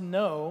am I to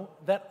know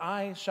that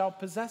I shall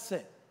possess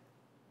it?"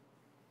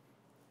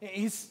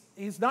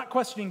 He's not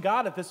questioning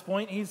God at this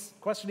point. He's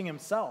questioning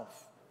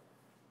himself.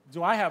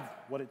 Do I have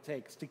what it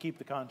takes to keep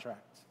the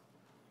contract?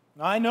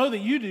 Now, I know that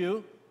you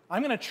do.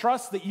 I'm going to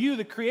trust that you,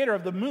 the creator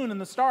of the moon and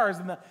the stars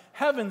and the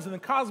heavens and the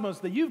cosmos,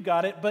 that you've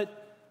got it,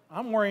 but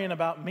I'm worrying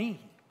about me.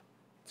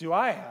 Do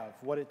I have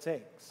what it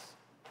takes?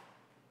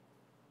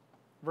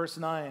 Verse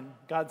 9,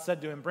 God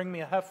said to him, "Bring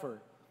me a heifer,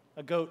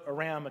 a goat, a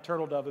ram, a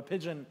turtle dove, a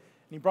pigeon." And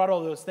he brought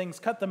all those things,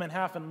 cut them in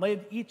half, and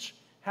laid each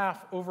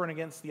half over and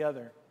against the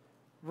other.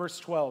 Verse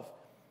 12,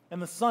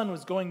 and the sun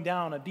was going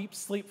down, a deep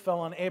sleep fell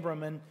on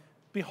Abram, and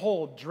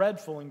behold,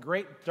 dreadful and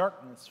great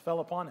darkness fell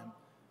upon him.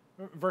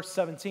 Verse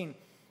 17,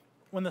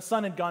 when the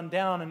sun had gone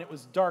down and it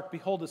was dark,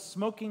 behold, a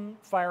smoking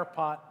fire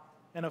pot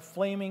and a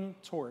flaming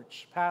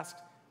torch passed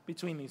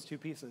between these two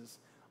pieces.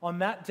 On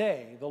that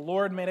day, the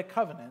Lord made a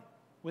covenant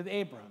with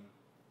Abram.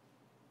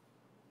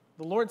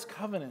 The Lord's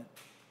covenant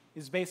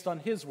is based on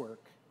his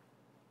work,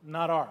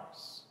 not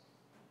ours.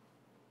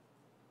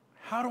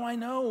 How do I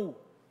know?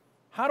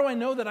 How do I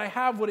know that I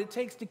have what it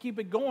takes to keep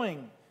it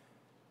going?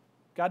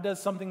 God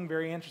does something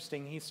very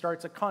interesting. He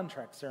starts a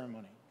contract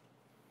ceremony.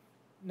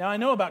 Now, I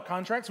know about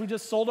contracts. We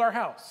just sold our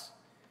house.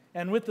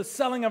 And with the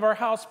selling of our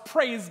house,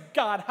 praise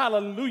God,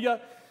 hallelujah,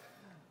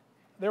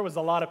 there was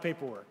a lot of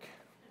paperwork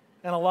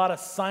and a lot of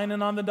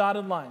signing on the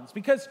dotted lines.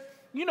 Because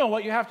you know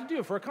what you have to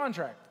do for a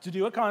contract. To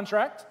do a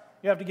contract,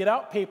 you have to get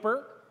out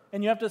paper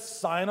and you have to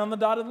sign on the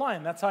dotted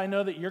line. That's how I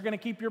know that you're going to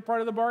keep your part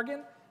of the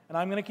bargain and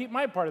I'm going to keep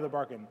my part of the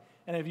bargain.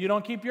 And if you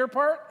don't keep your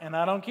part and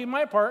I don't keep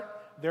my part,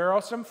 there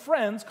are some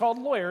friends called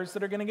lawyers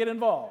that are going to get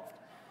involved.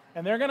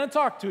 And they're going to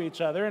talk to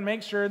each other and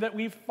make sure that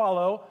we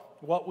follow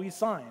what we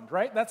signed,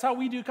 right? That's how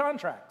we do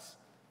contracts.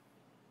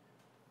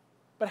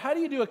 But how do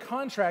you do a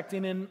contract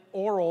in an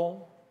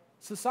oral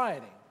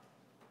society?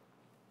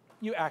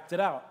 You act it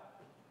out.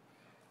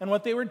 And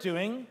what they were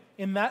doing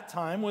in that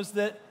time was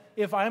that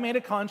if I made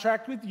a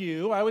contract with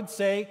you, I would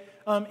say,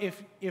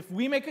 if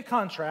we make a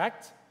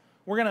contract,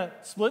 we're going to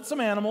split some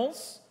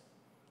animals,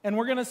 and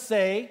we're going to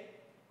say,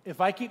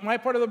 if I keep my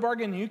part of the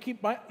bargain and you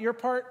keep your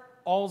part,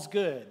 all's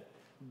good.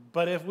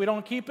 But if we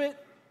don't keep it,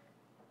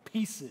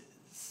 pieces.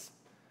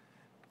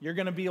 You're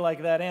going to be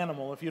like that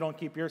animal if you don't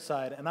keep your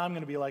side, and I'm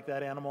going to be like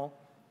that animal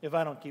if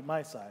I don't keep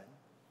my side.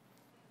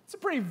 It's a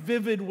pretty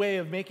vivid way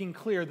of making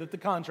clear that the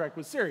contract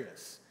was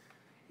serious.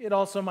 It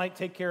also might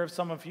take care of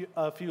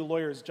a few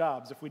lawyers'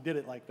 jobs if we did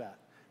it like that,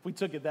 if we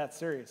took it that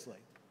seriously.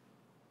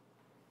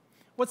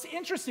 What's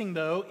interesting,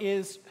 though,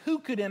 is who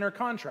could enter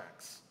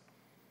contracts.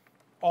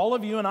 All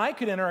of you and I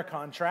could enter a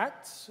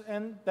contract,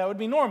 and that would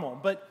be normal.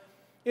 But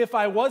if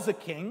I was a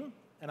king,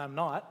 and I'm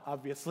not,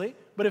 obviously,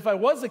 but if I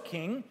was a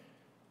king,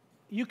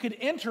 you could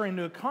enter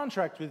into a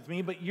contract with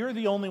me, but you're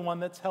the only one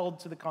that's held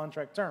to the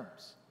contract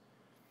terms.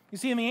 You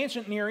see, in the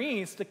ancient Near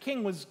East, a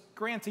king was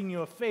granting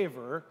you a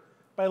favor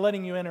by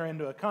letting you enter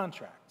into a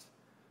contract.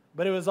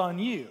 But it was on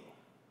you.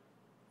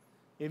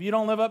 If you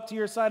don't live up to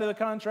your side of the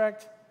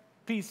contract,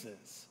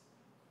 pieces.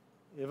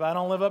 If I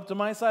don't live up to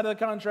my side of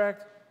the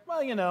contract,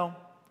 well, you know,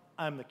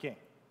 I'm the king.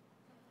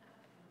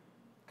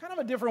 Kind of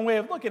a different way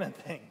of looking at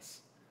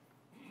things.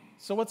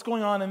 So what's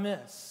going on in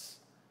this?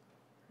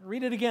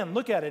 Read it again.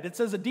 Look at it. It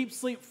says a deep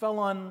sleep fell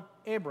on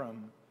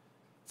Abram.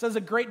 It says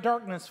a great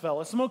darkness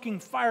fell, a smoking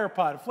fire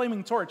pot, a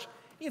flaming torch.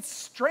 It's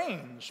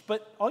strange,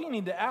 but all you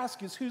need to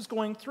ask is who's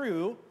going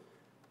through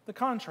the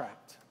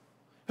contract?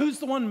 Who's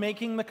the one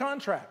making the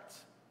contract?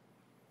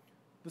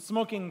 The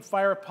smoking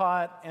fire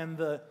pot and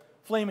the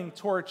flaming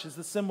torch is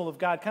the symbol of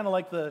God, kind of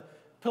like the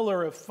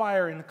pillar of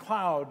fire and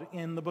cloud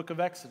in the book of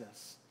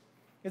Exodus.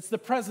 It's the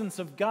presence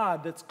of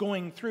God that's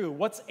going through.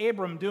 What's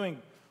Abram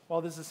doing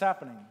while this is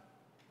happening?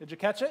 Did you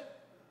catch it?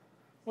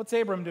 What's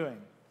Abram doing?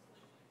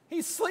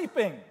 He's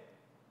sleeping.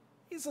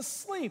 He's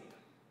asleep.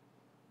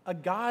 A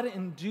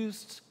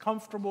God-induced,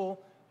 comfortable,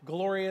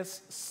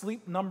 glorious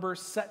sleep number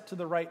set to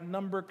the right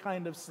number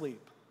kind of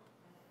sleep.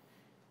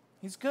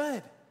 He's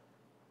good.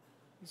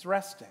 He's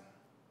resting.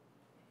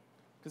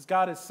 Because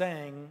God is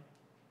saying,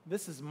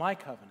 this is my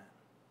covenant.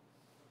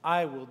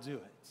 I will do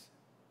it.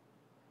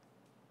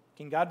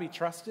 Can God be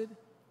trusted?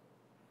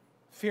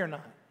 Fear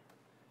not.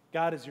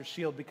 God is your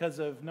shield because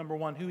of, number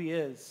one, who he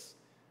is.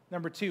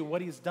 Number two,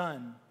 what he's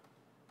done.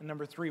 And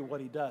number three,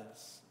 what he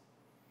does.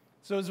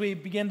 So as we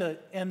begin to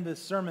end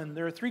this sermon,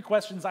 there are three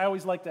questions I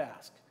always like to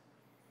ask.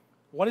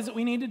 What is it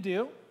we need to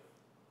do?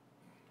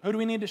 Who do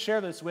we need to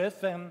share this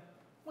with? And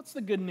what's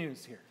the good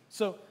news here?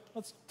 So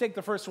let's take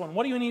the first one.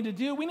 What do you need to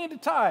do? We need to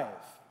tithe.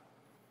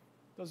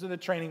 Those are the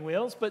training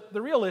wheels. But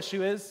the real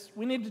issue is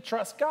we need to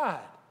trust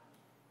God.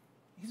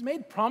 He's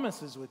made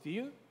promises with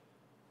you.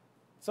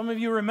 Some of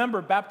you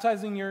remember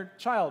baptizing your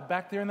child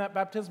back there in that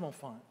baptismal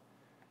font.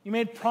 You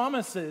made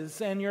promises,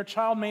 and your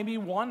child may be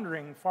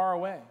wandering far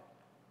away.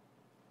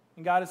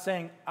 And God is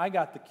saying, I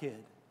got the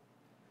kid.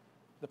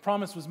 The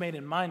promise was made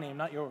in my name,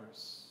 not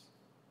yours.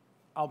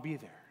 I'll be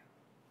there.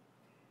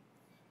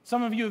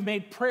 Some of you have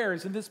made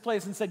prayers in this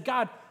place and said,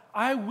 God,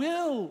 I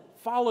will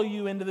follow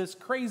you into this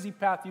crazy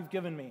path you've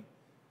given me.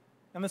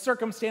 And the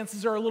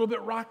circumstances are a little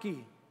bit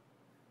rocky.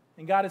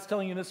 And God is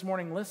telling you this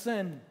morning,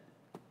 listen,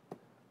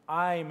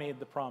 I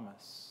made the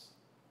promise.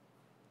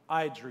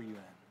 I drew you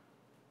in.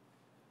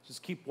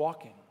 Just keep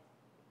walking.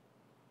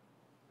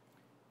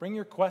 Bring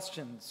your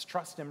questions,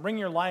 trust him. Bring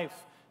your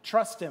life,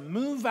 trust him.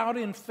 Move out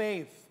in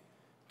faith.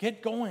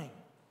 Get going.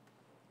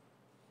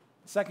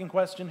 Second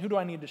question, who do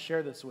I need to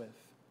share this with?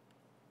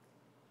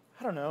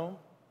 I don't know.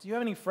 Do you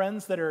have any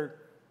friends that are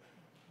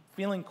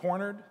feeling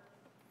cornered?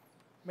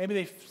 Maybe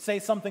they say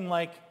something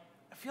like,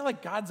 I feel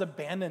like God's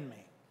abandoned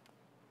me.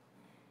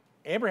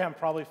 Abraham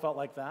probably felt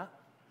like that.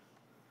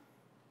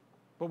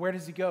 But where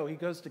does he go? He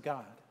goes to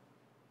God.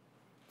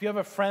 If you have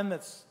a friend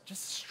that's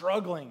just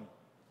struggling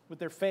with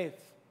their faith,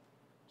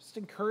 just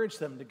encourage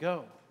them to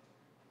go.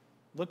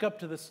 Look up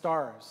to the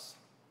stars.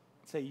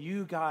 Say,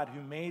 you, God, who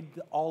made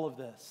all of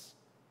this,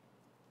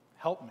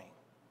 help me.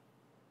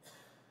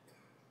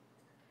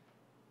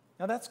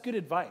 Now that's good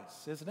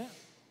advice, isn't it?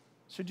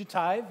 Should you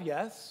tithe?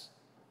 Yes.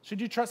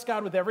 Should you trust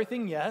God with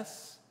everything?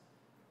 Yes.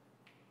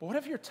 But what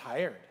if you're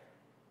tired?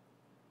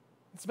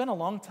 It's been a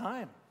long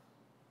time.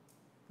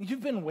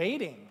 You've been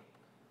waiting,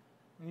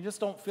 and you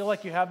just don't feel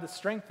like you have the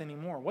strength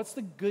anymore. What's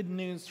the good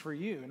news for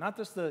you? Not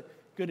just the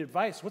good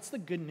advice. What's the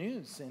good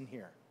news in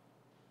here?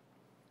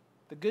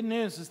 The good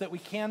news is that we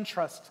can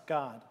trust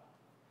God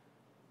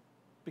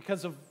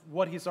because of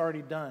what he's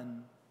already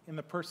done in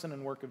the person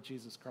and work of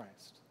Jesus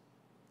Christ.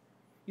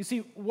 You see,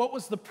 what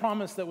was the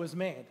promise that was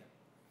made?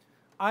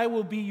 I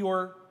will be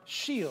your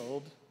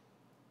shield,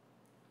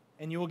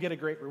 and you will get a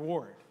great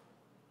reward.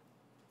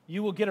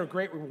 You will get a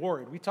great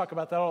reward. We talk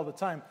about that all the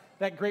time.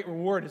 That great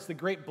reward is the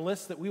great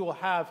bliss that we will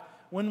have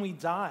when we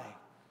die.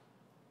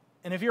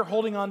 And if you're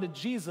holding on to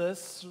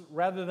Jesus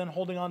rather than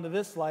holding on to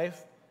this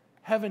life,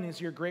 heaven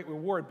is your great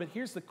reward. But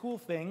here's the cool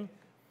thing.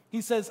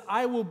 He says,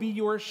 I will be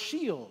your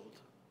shield.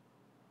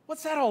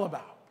 What's that all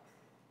about?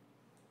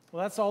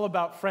 Well, that's all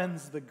about,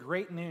 friends, the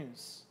great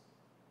news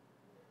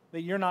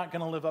that you're not going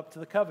to live up to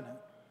the covenant.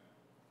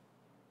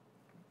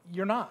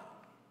 You're not.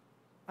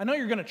 I know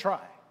you're going to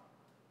try.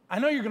 I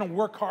know you're going to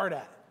work hard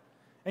at it.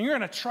 And you're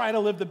going to try to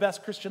live the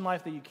best Christian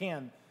life that you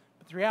can.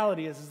 But the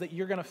reality is that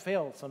you're going to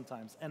fail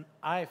sometimes. And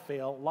I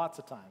fail lots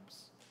of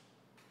times.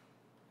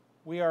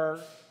 We are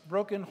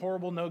broken,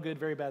 horrible, no good,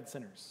 very bad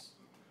sinners.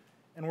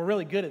 And we're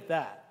really good at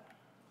that.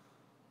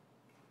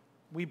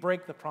 We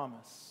break the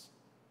promise.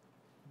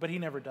 But he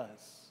never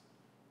does.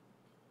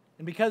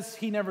 And because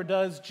he never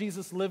does,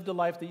 Jesus lived a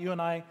life that you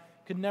and I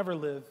could never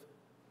live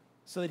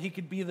so that he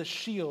could be the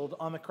shield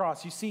on the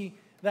cross. You see,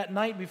 that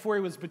night before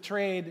he was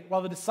betrayed,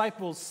 while the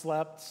disciples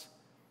slept,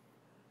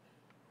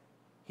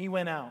 he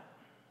went out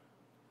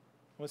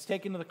and was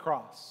taken to the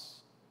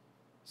cross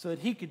so that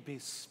he could be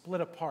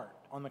split apart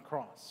on the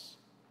cross.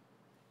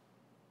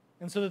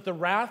 And so that the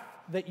wrath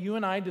that you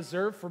and I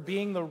deserve for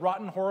being the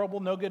rotten, horrible,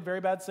 no good, very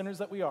bad sinners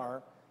that we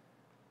are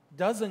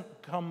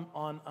doesn't come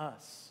on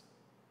us.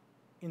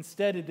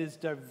 Instead, it is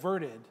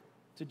diverted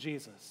to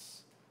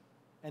Jesus.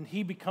 And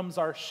he becomes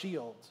our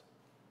shield,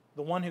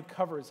 the one who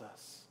covers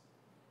us.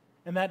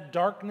 And that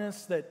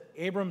darkness that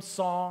Abram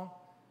saw,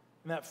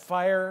 and that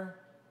fire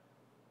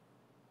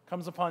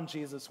comes upon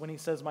Jesus when he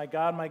says, my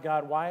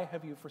God, why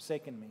have you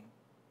forsaken me?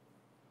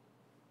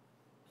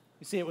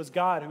 You see, it was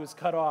God who was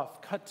cut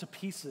off, cut to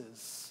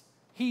pieces.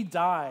 He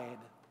died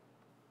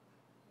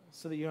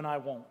so that you and I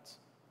won't.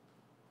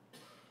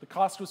 The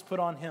cost was put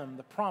on him.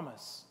 The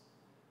promise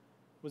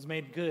was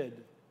made good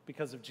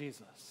because of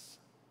Jesus.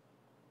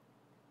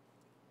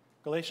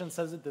 Galatians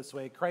says it this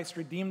way, Christ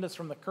redeemed us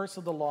from the curse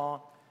of the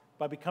law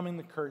by becoming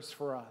the curse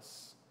for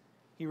us.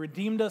 He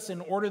redeemed us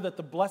in order that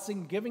the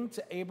blessing given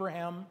to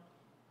Abraham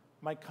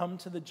might come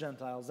to the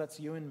Gentiles, that's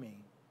you and me,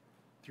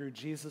 through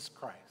Jesus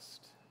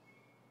Christ.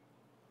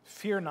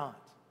 Fear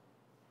not.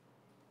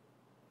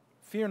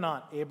 Fear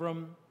not,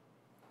 Abram.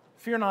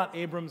 Fear not,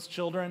 Abram's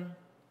children.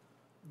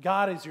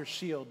 God is your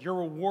shield. Your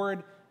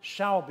reward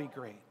shall be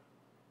great.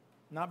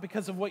 Not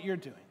because of what you're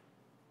doing,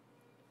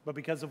 but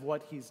because of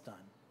what he's done.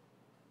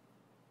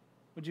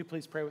 Would you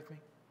please pray with me?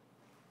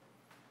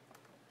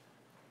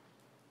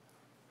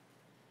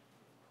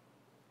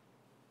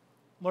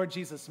 Lord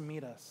Jesus,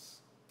 meet us.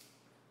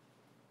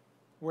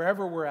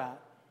 Wherever we're at,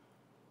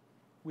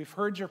 we've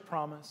heard your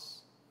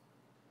promise.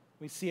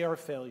 We see our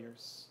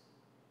failures.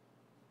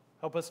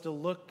 Help us to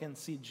look and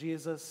see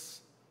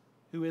Jesus,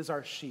 who is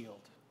our shield,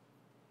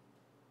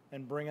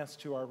 and bring us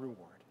to our reward.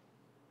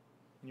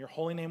 In your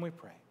holy name we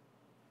pray.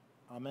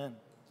 Amen.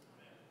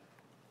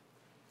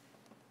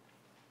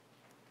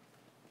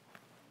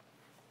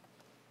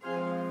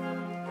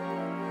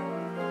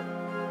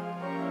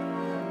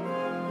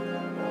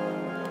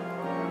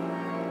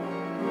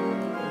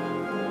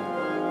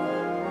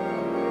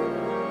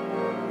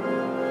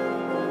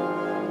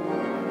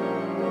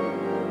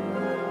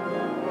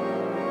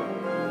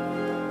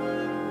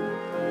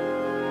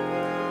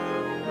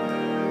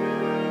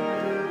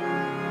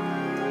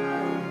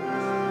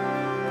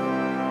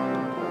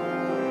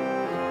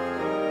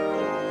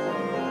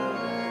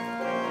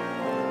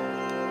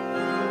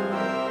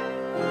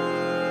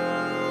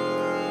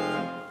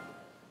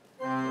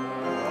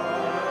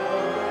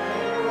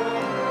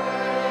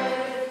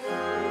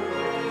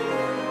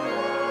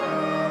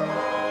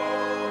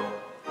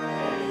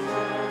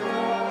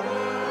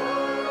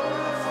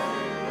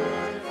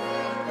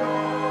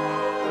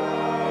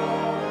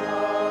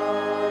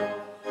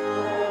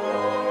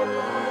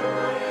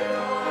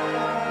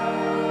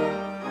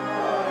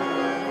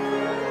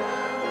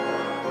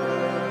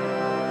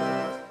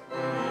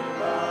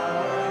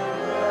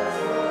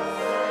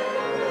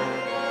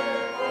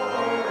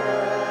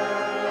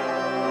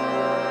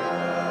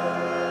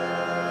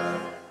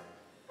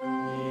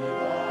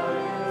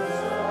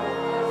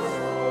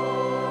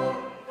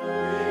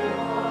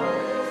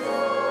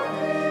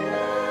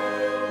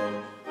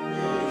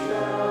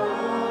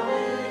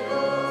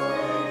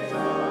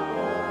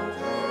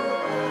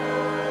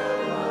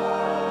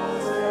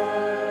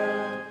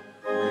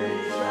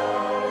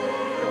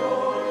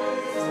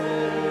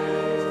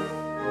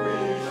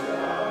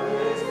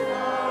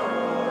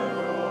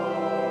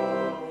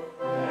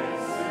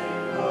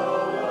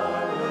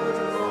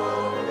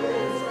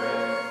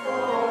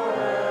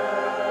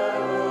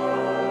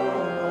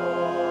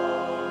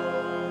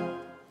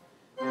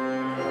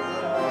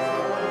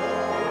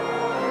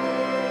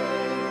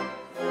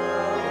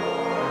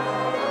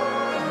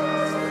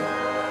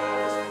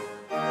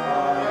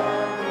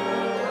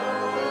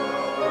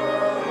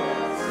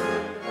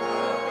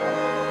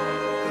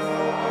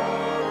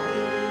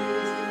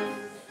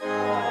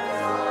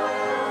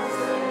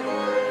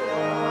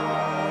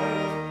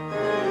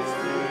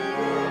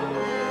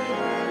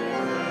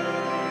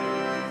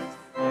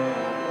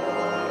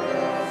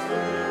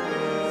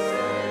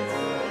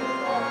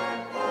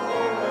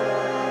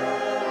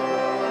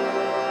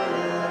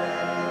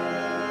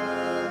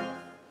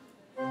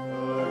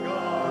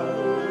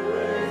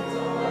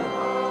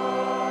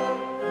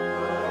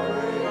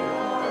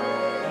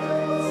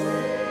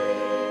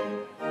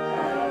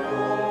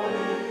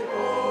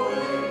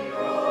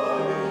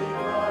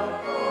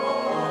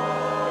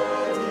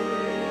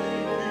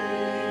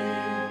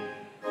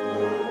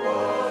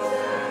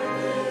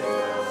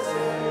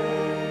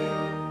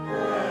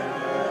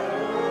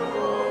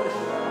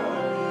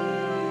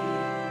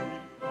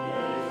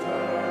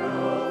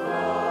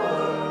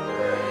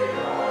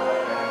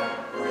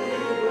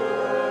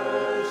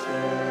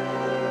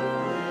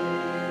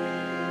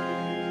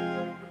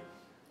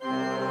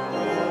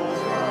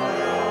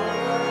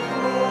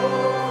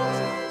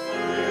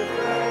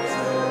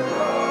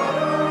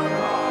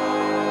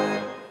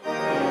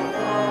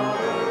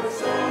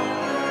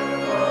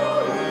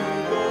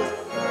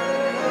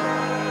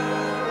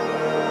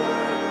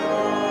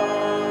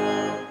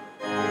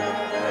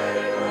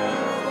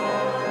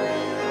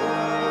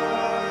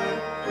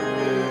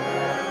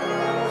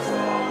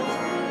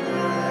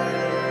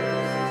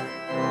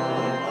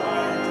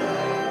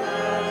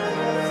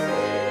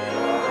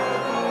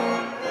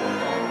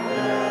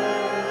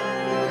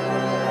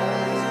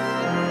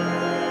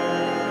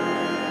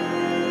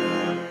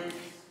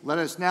 Let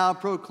us now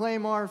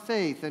proclaim our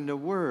faith in the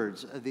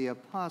words of the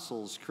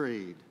Apostles'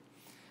 Creed.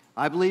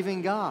 I believe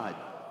in God,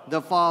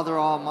 the Father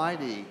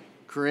Almighty,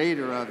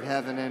 creator of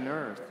heaven and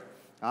earth.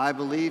 I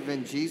believe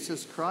in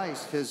Jesus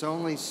Christ, his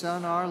only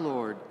Son, our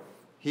Lord.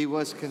 He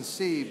was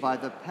conceived by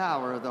the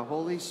power of the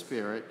Holy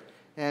Spirit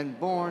and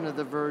born of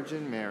the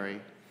Virgin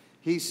Mary.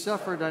 He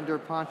suffered under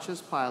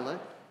Pontius Pilate,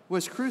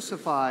 was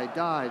crucified,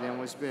 died, and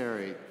was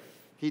buried.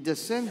 He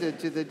descended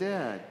to the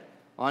dead.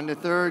 On the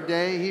third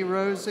day he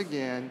rose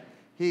again.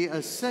 He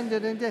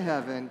ascended into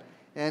heaven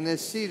and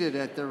is seated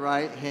at the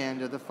right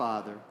hand of the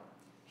Father.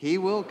 He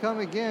will come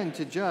again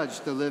to judge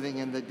the living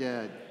and the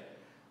dead.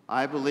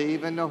 I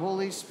believe in the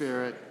Holy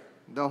Spirit,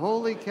 the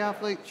Holy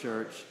Catholic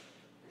Church,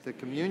 the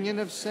communion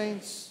of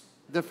saints,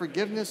 the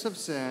forgiveness of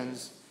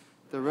sins,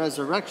 the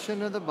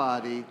resurrection of the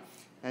body,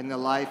 and the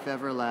life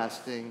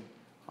everlasting.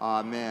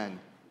 Amen.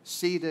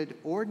 Seated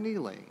or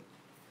kneeling.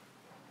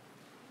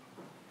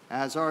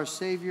 As our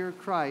Savior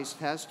Christ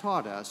has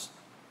taught us,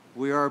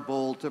 we are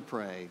bold to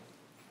pray.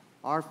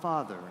 Our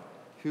Father,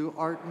 who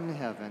art in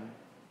heaven,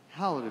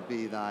 hallowed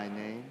be thy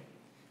name.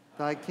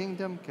 Thy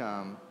kingdom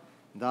come,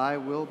 thy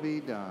will be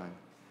done,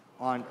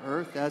 on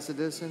earth as it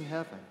is in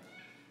heaven.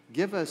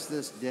 Give us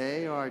this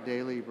day our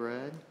daily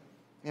bread,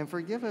 and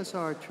forgive us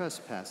our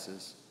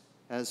trespasses,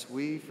 as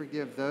we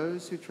forgive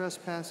those who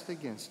trespass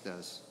against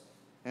us.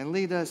 And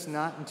lead us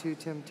not into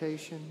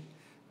temptation,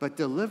 but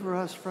deliver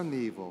us from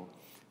evil.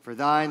 For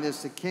thine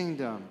is the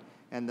kingdom,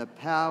 and the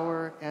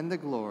power, and the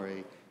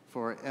glory,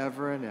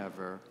 forever and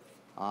ever.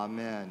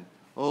 Amen.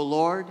 O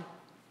Lord,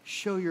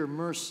 show your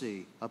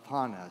mercy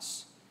upon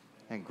us,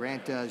 and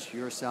grant us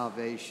your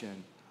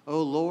salvation.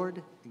 O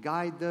Lord,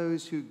 guide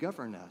those who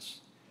govern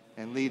us,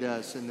 and lead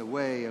us in the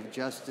way of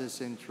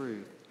justice and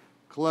truth.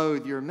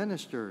 Clothe your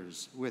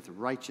ministers with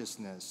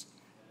righteousness,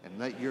 and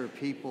let your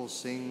people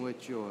sing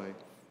with joy.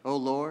 O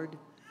Lord,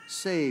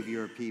 save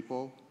your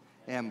people,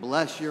 and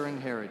bless your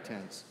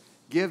inheritance.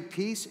 Give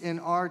peace in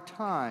our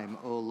time,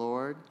 O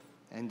Lord,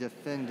 and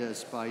defend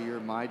us by your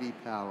mighty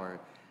power.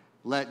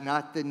 Let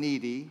not the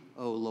needy,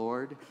 O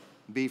Lord,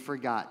 be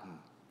forgotten,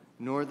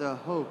 nor the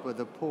hope of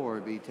the poor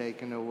be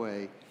taken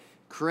away.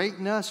 Create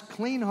in us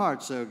clean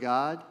hearts, O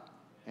God,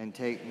 and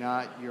take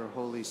not your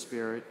Holy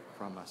Spirit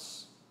from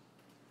us.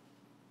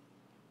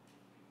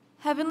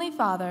 Heavenly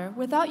Father,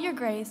 without your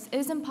grace, it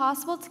is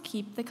impossible to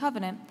keep the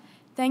covenant.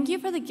 Thank you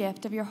for the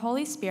gift of your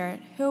Holy Spirit,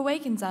 who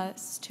awakens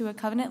us to a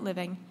covenant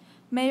living.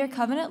 May your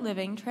covenant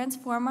living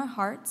transform our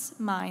hearts,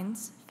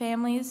 minds,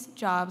 families,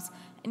 jobs,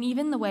 and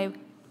even the way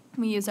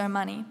we use our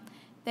money.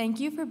 Thank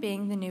you for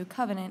being the new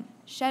covenant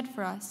shed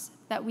for us,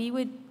 that we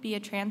would be a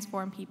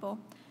transformed people.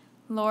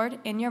 Lord,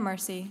 in your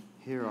mercy,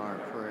 hear our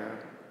prayer.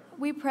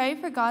 We pray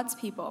for God's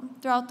people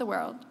throughout the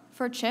world,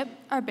 for Chip,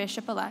 our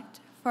bishop-elect,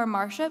 for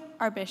Marship,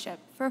 our bishop,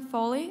 for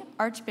Foley,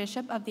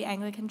 Archbishop of the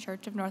Anglican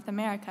Church of North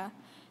America,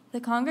 the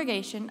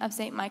congregation of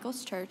St.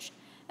 Michael's Church,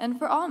 and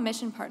for all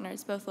mission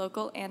partners, both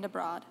local and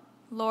abroad.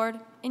 Lord,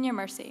 in your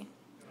mercy,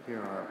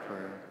 hear our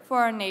prayer. For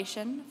our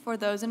nation, for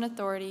those in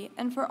authority,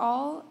 and for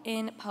all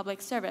in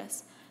public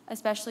service,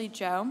 especially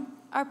Joe,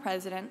 our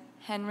president,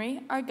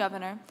 Henry, our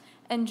governor,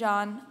 and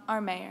John,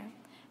 our mayor,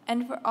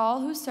 and for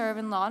all who serve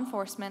in law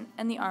enforcement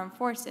and the armed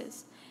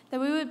forces, that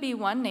we would be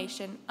one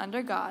nation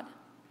under God.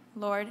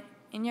 Lord,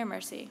 in your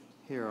mercy,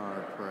 hear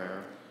our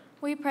prayer.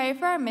 We pray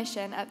for our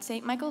mission at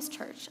St. Michael's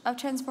Church of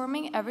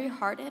transforming every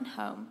heart and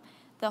home,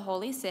 the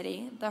holy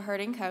city, the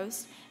hurting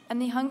coast,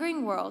 and the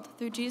hungering world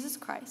through Jesus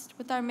Christ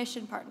with our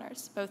mission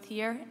partners, both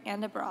here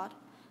and abroad.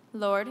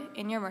 Lord,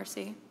 in your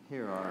mercy,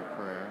 hear our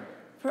prayer.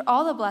 For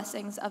all the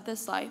blessings of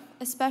this life,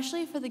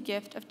 especially for the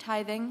gift of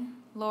tithing,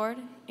 Lord,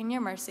 in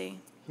your mercy,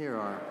 hear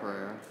our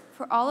prayer.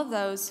 For all of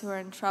those who are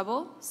in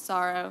trouble,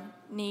 sorrow,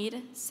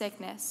 need,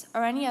 sickness,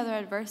 or any other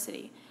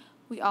adversity,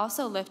 we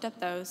also lift up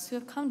those who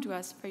have come to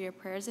us for your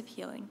prayers of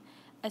healing,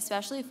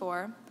 especially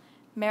for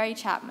Mary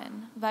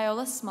Chapman,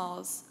 Viola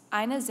Smalls,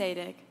 Ina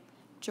Zadig,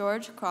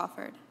 George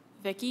Crawford,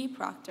 Vicky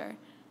Proctor,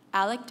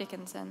 Alec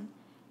Dickinson,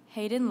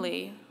 Hayden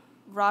Lee,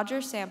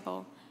 Roger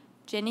Sample,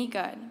 Ginny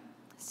Good,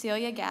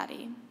 Celia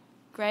Gaddy,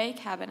 Gray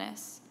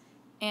Cabanis,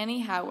 Annie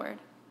Howard,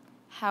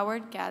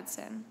 Howard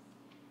Gadsden,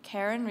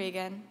 Karen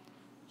Regan,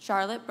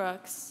 Charlotte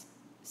Brooks,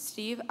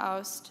 Steve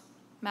Oust,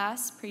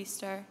 Mass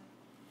Priester.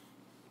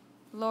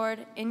 Lord,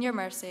 in your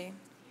mercy,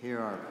 hear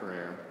our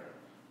prayer.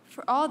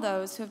 For all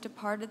those who have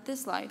departed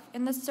this life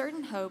in the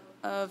certain hope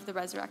of the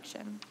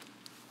resurrection,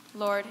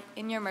 Lord,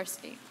 in your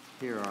mercy,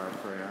 hear our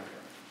prayer.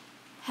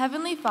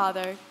 Heavenly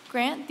Father,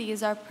 grant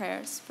these our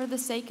prayers for the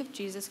sake of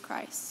Jesus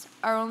Christ,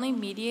 our only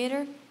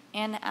mediator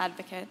and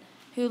advocate,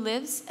 who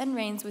lives and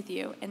reigns with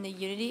you in the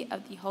unity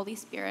of the Holy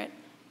Spirit,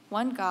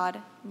 one God,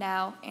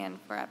 now and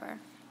forever.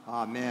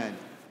 Amen.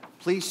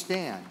 Please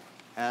stand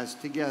as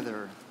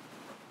together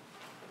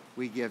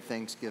we give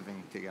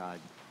thanksgiving to God.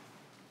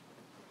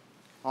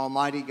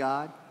 Almighty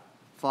God,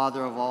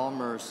 Father of all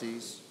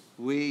mercies,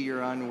 we,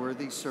 your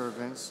unworthy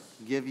servants,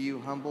 give you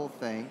humble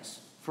thanks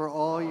for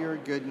all your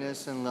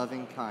goodness and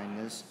loving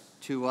kindness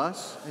to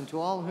us and to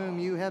all whom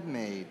you have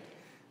made.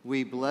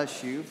 We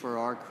bless you for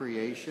our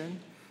creation,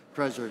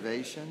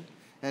 preservation,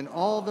 and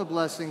all the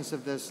blessings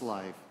of this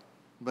life,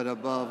 but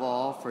above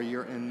all for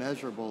your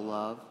immeasurable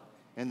love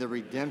and the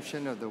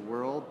redemption of the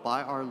world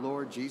by our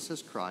Lord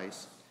Jesus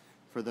Christ,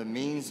 for the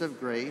means of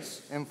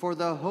grace and for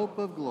the hope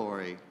of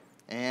glory.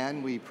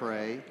 And we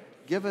pray,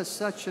 give us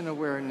such an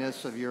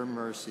awareness of your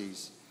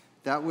mercies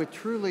that with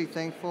truly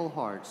thankful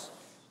hearts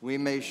we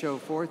may show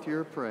forth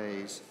your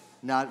praise,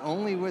 not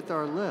only with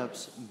our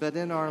lips, but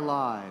in our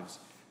lives,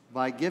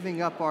 by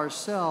giving up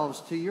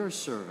ourselves to your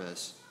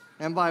service,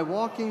 and by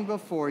walking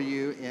before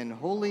you in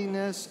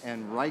holiness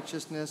and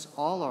righteousness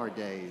all our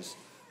days,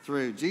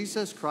 through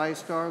Jesus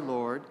Christ our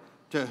Lord,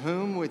 to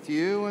whom with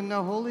you and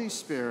the Holy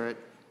Spirit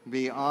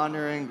be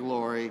honor and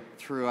glory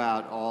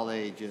throughout all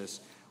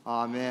ages.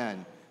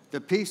 Amen. The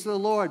peace of the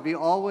Lord be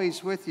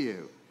always with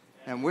you,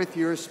 and with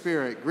your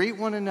spirit. Greet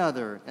one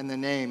another in the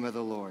name of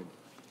the Lord.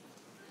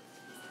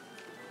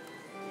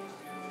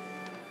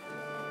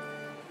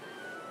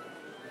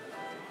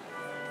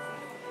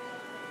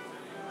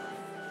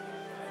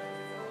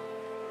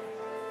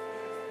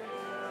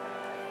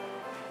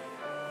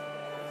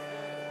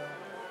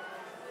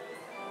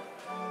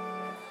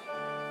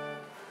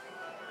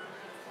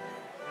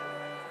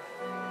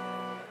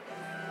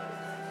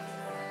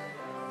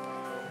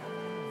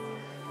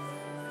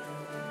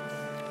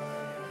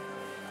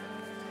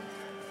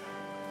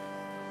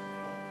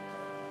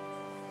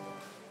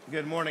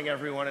 Good morning,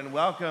 everyone, and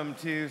welcome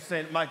to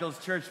St. Michael's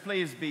Church.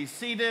 Please be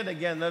seated.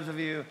 Again, those of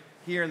you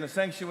here in the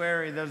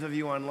sanctuary, those of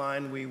you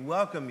online, we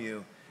welcome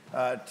you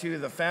to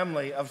the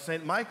family of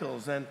St.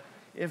 Michael's. And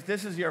if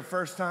this is your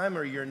first time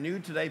or you're new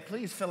today,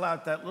 please fill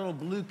out that little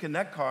blue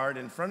Connect card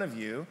in front of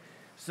you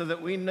so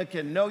that we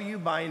can know you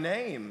by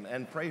name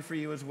and pray for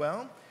you as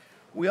well.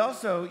 We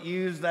also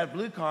use that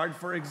blue card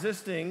for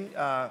existing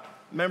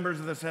members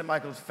of the St.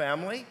 Michael's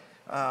family,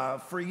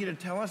 for you to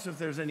tell us if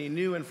there's any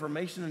new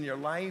information in your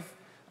life,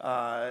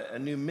 a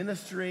new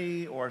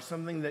ministry, or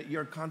something that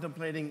you're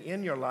contemplating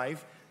in your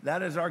life.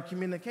 That is our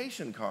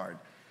communication card.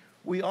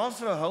 We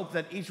also hope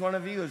that each one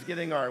of you is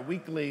getting our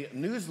weekly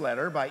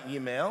newsletter by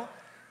email,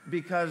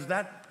 because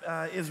that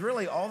is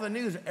really all the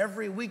news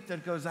every week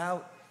that goes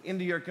out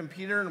into your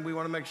computer, and we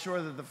want to make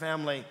sure that the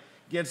family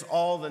gets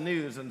all the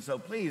news. And so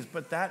please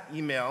put that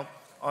email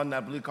on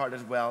that blue card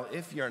as well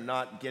if you're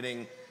not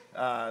getting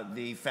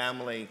the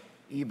family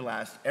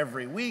e-blast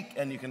every week,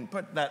 and you can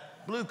put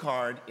that blue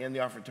card in the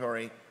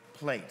offertory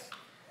plate.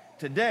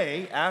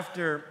 Today,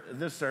 after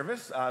this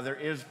service, there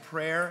is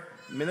prayer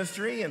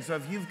ministry, and so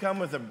if you've come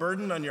with a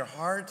burden on your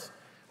heart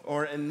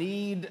or a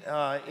need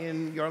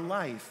in your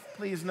life,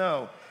 please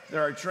know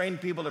there are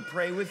trained people to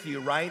pray with you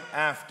right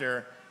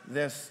after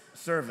this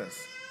service.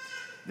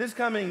 This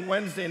coming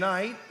Wednesday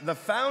night, the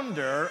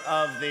founder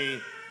of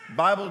the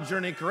Bible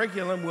Journey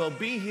curriculum will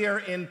be here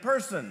in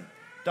person.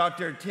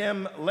 Dr.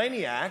 Tim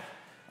Laniak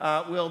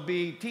will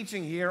be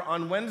teaching here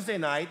on Wednesday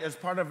night as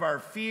part of our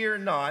Fear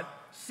Not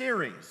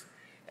series.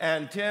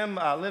 And Tim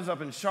lives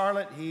up in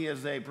Charlotte. He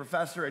is a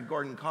professor at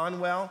Gordon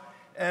Conwell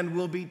and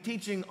will be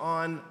teaching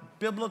on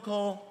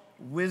biblical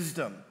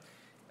wisdom.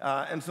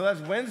 And so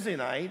that's Wednesday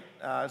night.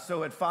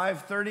 So at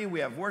 5:30 we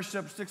have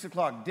worship, 6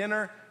 o'clock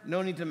dinner,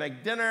 no need to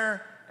make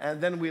dinner,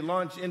 and then we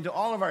launch into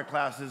all of our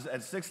classes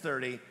at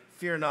 6:30.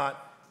 Fear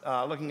Not,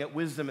 looking at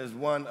wisdom is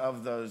one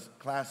of those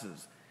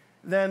classes.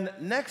 Then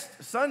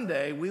next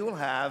Sunday, we will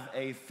have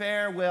a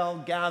farewell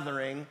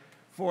gathering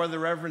for the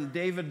Reverend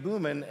David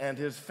Booman and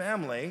his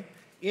family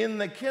in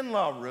the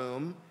Kinlaw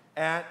Room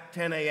at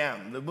 10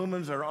 a.m. The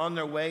Boomans are on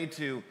their way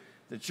to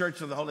the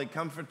Church of the Holy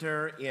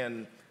Comforter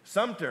in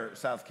Sumter,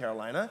 South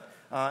Carolina.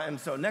 And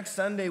so next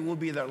Sunday will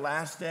be their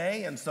last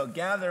day, and so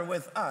gather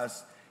with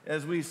us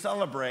as we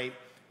celebrate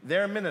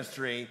their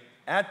ministry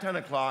at 10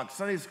 o'clock.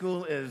 Sunday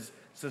school is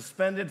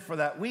suspended for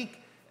that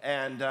week,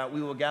 and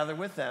we will gather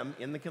with them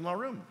in the Kinlaw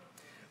Room.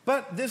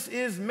 But this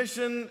is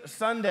Mission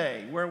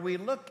Sunday, where we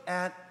look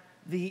at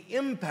the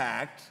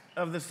impact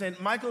of the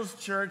St. Michael's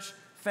Church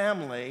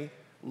family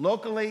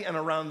locally and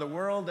around the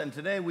world. And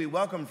today we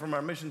welcome from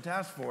our Mission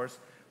Task Force,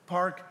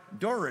 Park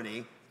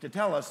Doherty, to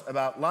tell us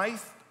about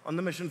life on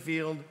the mission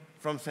field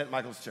from St.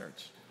 Michael's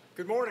Church.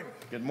 Good morning.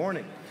 Good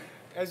morning.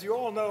 As you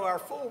all know, our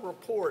full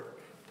report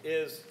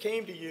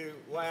came to you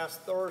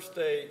last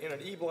Thursday in an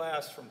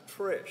e-blast from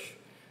Trish.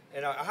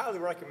 And I highly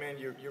recommend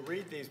you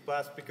read these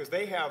blasts because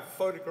they have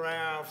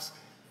photographs,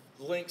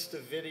 links to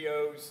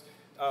videos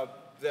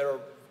that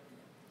are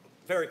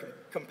very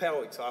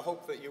compelling. So I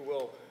hope that you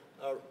will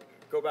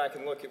go back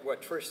and look at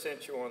what Trish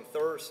sent you on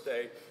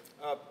Thursday.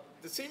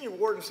 The senior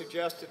warden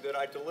suggested that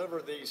I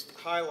deliver these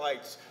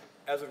highlights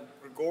as a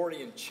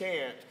Gregorian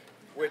chant,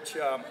 which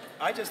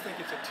I just think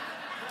it's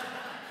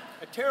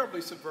a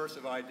terribly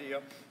subversive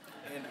idea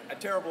and a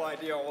terrible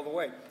idea all the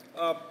way.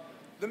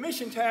 The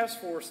Mission Task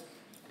Force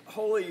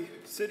Holy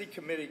City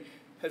Committee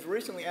has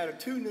recently added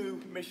 2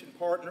 new mission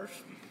partners,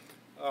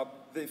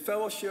 the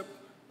Fellowship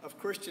of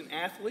Christian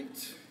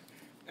Athletes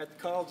at the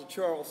College of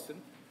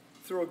Charleston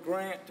through a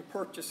grant to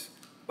purchase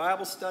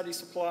Bible study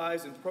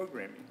supplies and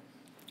programming.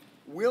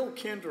 Will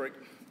Kendrick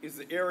is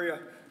the area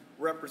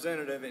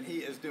representative, and he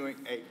is doing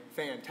a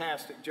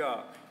fantastic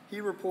job.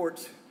 He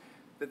reports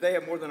that they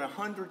have more than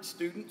 100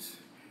 students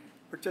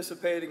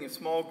participating in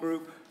small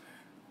group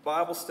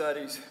Bible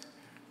studies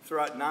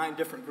throughout 9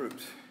 different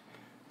groups.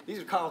 These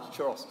are College of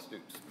Charleston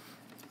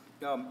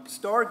students.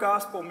 Star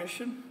Gospel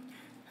Mission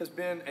has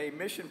been a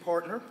mission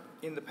partner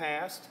in the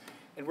past,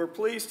 and we're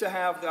pleased to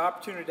have the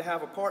opportunity to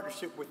have a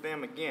partnership with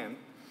them again.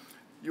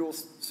 You'll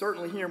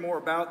certainly hear more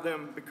about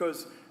them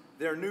because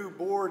their new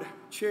board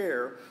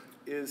chair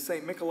is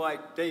St.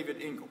 Nicolite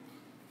David Engel.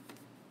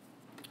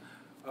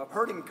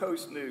 Herding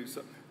Coast News.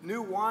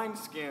 New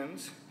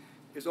Wineskins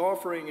is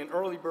offering an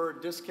early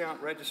bird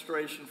discount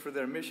registration for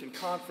their mission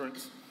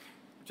conference,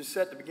 which is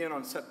set to begin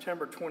on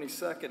September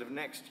 22nd of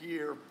next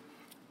year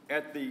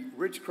at the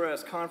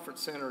Ridgecrest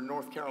Conference Center in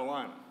North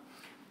Carolina.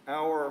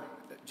 Our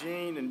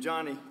Gene and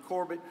Johnny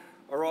Corbett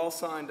are all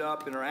signed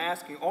up and are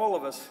asking all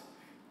of us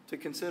to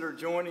consider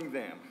joining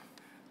them.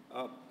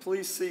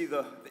 Please see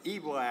the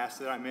e-blast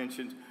that I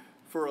mentioned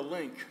for a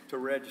link to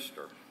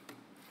register.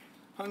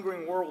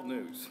 Hungering World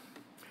News.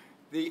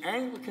 The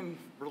Anglican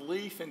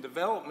Relief and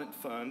Development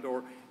Fund,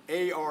 or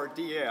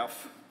ARDF,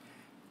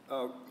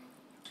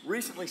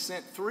 recently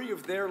sent 3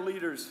 of their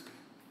leaders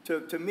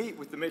to meet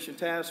with the Mission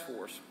Task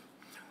Force.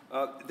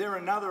 They're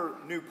another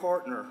new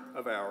partner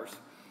of ours,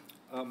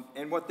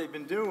 and what they've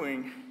been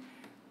doing,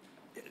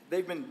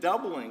 they've been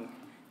doubling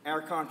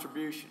our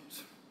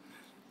contributions,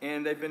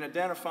 and they've been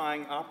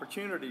identifying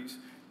opportunities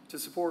to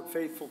support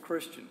faithful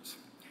Christians.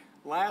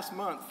 Last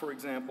month, for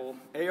example,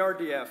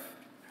 ARDF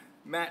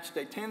matched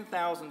a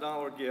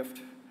 $10,000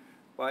 gift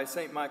by a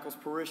St. Michael's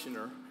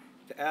parishioner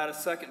to add a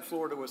 2nd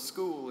floor to a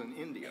school in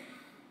India.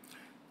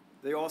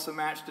 They also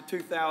matched a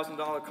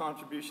 $2,000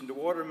 contribution to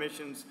Water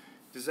Mission's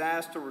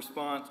disaster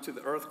response to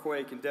the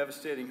earthquake and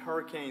devastating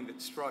hurricane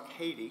that struck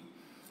Haiti,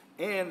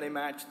 and they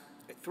matched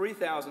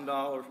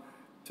 $3,000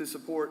 to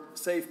support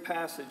safe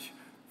passage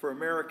for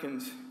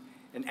Americans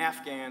and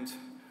Afghans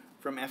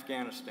from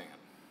Afghanistan.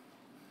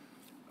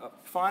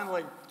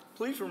 Finally,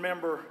 please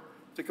remember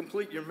to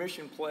complete your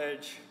mission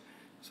pledge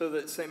so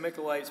that St.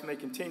 Nicolaites may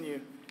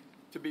continue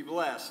to be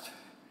blessed,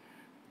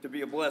 to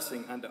be a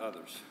blessing unto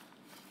others.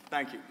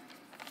 Thank you.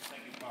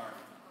 Thank you, Mark.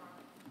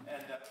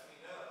 And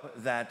we know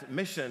that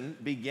mission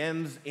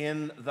begins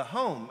in the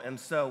home. And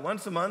so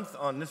once a month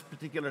on this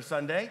particular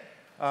Sunday,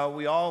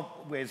 we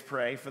always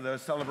pray for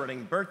those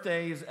celebrating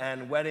birthdays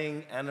and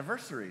wedding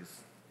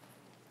anniversaries.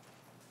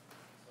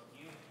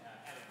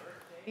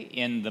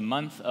 In the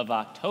month of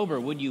October,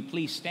 would you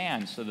please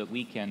stand so that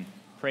we can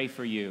pray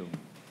for you?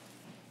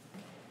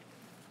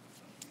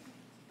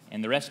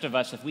 And the rest of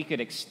us, if we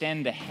could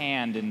extend a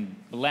hand in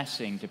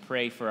blessing to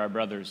pray for our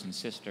brothers and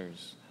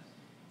sisters.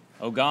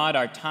 O God,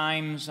 our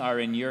times are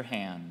in your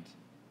hand.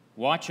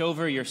 Watch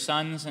over your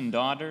sons and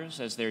daughters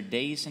as their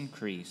days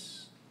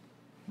increase.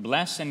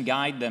 Bless and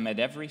guide them at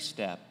every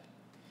step.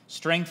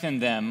 Strengthen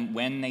them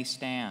when they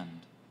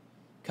stand.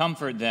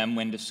 Comfort them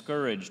when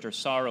discouraged or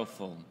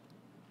sorrowful.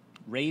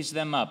 Raise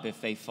them up if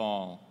they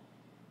fall.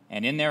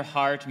 And in their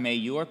heart may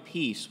your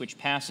peace, which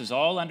passes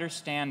all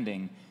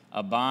understanding,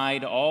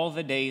 abide all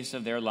the days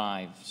of their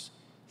lives.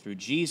 Through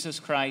Jesus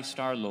Christ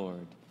our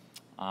Lord.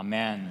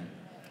 Amen.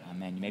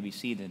 Amen. You may be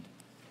seated.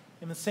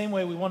 In the same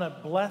way, we want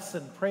to bless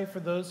and pray for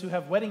those who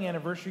have wedding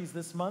anniversaries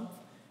this month.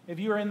 If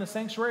you are in the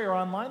sanctuary or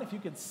online, if you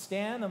could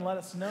stand and let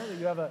us know that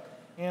you have an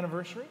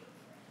anniversary.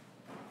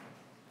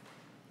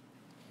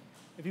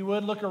 If you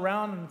would, look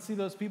around and see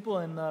those people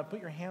and put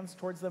your hands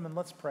towards them and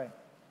let's pray.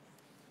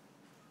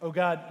 Oh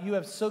God, you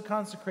have so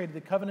consecrated the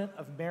covenant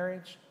of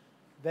marriage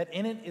that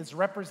in it is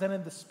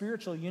represented the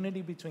spiritual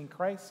unity between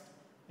Christ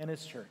and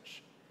his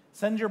church.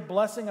 Send your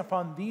blessing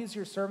upon these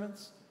your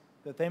servants,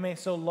 that they may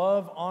so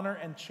love, honor,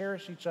 and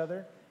cherish each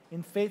other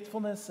in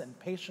faithfulness and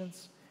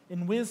patience,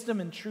 in wisdom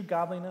and true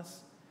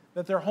godliness,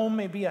 that their home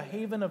may be a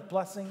haven of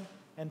blessing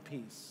and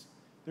peace.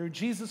 Through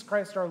Jesus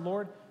Christ our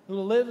Lord,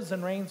 who lives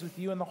and reigns with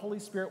you in the Holy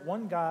Spirit,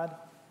 one God,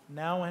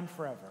 now and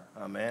forever.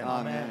 Amen.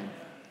 Amen.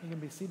 You can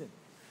be seated.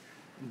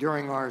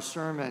 During our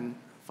sermon,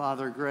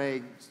 Father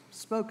Greg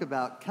spoke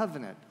about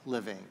covenant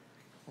living,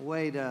 a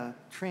way to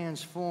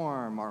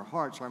transform our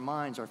hearts, our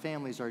minds, our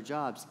families, our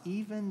jobs,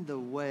 even the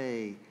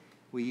way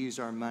we use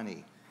our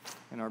money.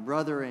 And our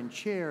brother and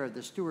chair of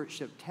the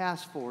Stewardship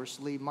Task Force,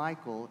 Lee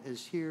Michael,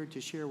 is here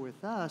to share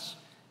with us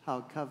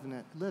how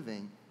covenant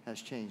living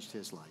has changed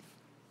his life.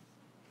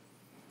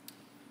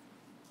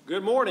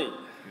 Good morning.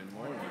 Good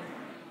morning.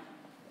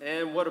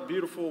 And what a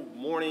beautiful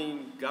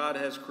morning God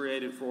has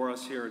created for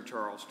us here in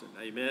Charleston.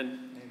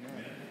 Amen.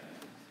 Amen.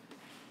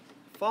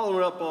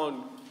 Following up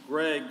on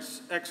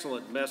Greg's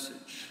excellent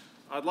message,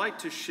 I'd like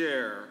to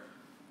share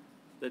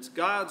that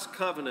God's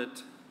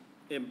covenant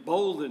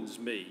emboldens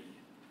me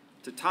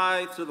to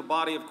tithe to the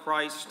body of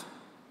Christ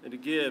and to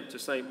give to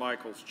St.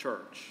 Michael's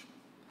Church.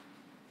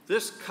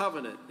 This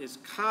covenant is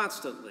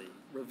constantly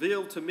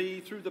revealed to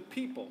me through the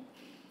people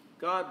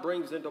God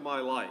brings into my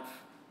life.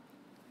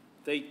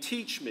 They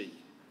teach me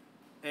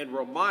and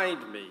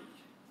remind me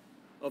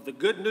of the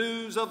good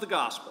news of the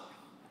gospel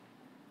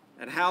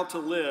and how to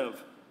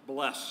live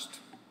blessed.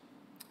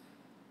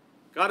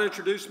 God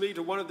introduced me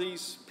to one of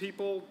these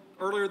people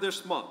earlier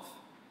this month.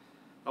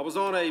 I was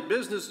on a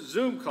business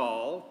Zoom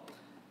call,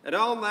 and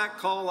on that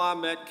call I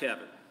met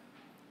Kevin.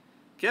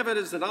 Kevin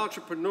is an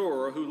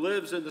entrepreneur who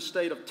lives in the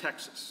state of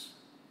Texas.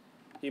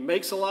 He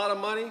makes a lot of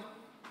money,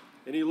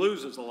 and he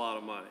loses a lot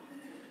of money.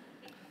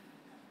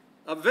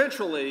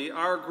 Eventually,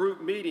 our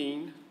group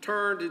meeting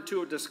turned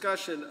into a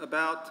discussion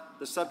about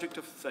the subject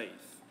of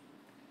faith.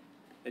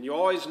 And you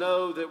always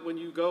know that when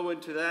you go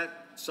into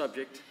that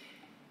subject,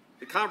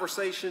 the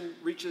conversation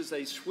reaches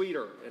a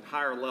sweeter and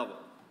higher level,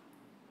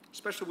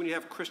 especially when you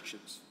have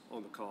Christians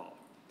on the call.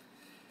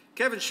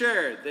 Kevin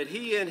shared that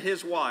he and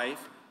his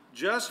wife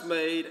just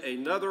made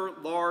another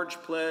large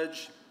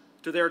pledge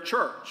to their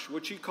church,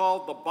 which he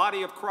called the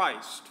body of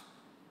Christ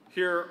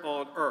here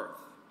on earth.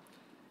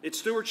 It's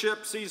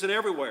stewardship season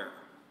everywhere,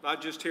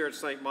 not just here at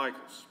St.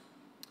 Michael's.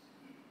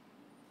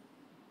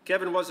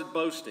 Kevin wasn't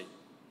boasting,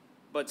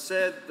 but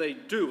said they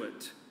do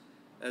it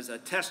as a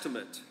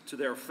testament to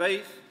their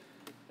faith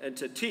and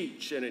to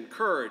teach and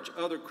encourage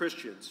other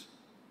Christians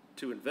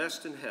to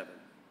invest in heaven.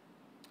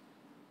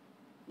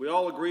 We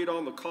all agreed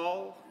on the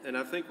call, and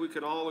I think we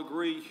can all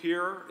agree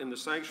here in the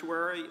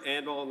sanctuary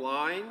and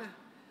online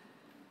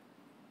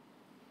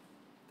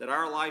that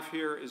our life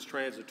here is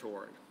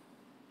transitory.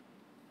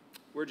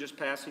 We're just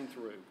passing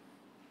through.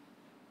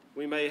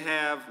 We may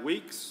have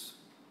weeks,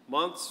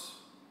 months,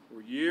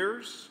 or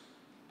years,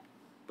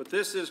 but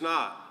this is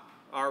not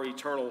our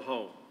eternal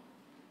home.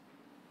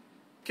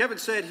 Kevin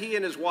said he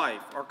and his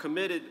wife are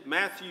committed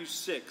Matthew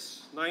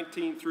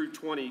 6:19 through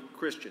 20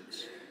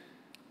 Christians.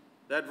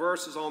 That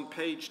verse is on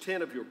page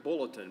 10 of your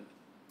bulletin,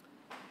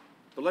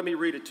 but let me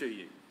read it to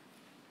you.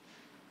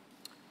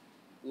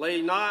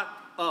 Lay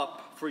not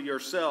up for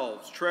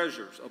yourselves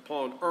treasures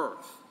upon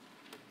earth,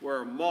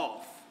 where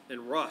moth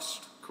and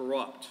rust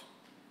corrupt,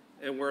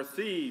 and where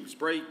thieves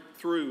break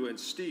through and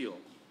steal.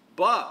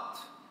 But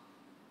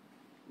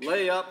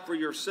lay up for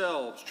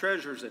yourselves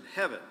treasures in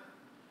heaven,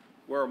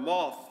 where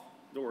moth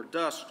nor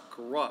dust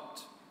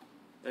corrupt,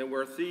 and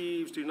where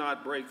thieves do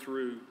not break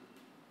through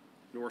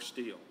nor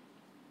steal.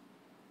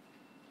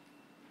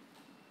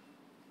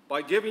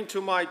 By giving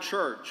to my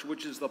church,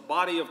 which is the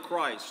body of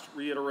Christ,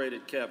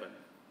 reiterated Kevin,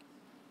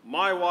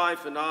 my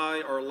wife and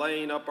I are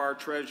laying up our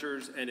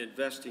treasures and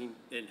investing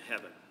in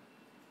heaven.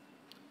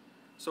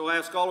 So I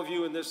ask all of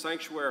you in this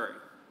sanctuary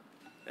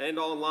and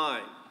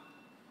online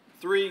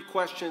 3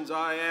 questions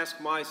I ask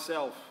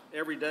myself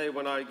every day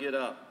when I get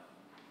up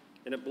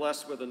and am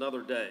blessed with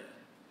another day.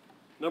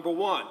 Number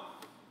 1,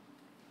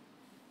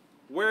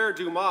 where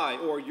do my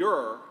or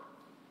your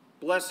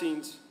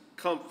blessings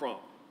come from?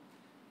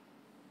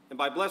 And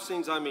by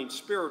blessings, I mean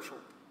spiritual,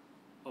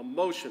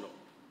 emotional,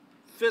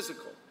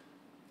 physical,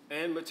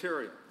 and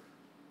material.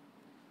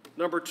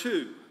 Number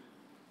 2,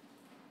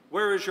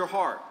 where is your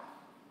heart?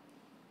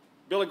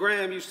 Billy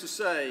Graham used to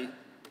say,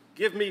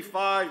 give me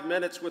 5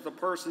 minutes with a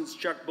person's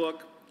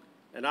checkbook,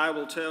 and I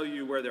will tell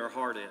you where their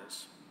heart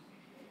is.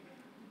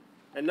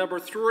 And number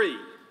 3,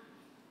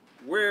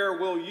 where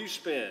will you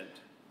spend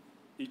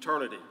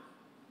eternity?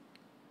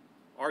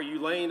 Are you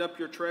laying up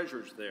your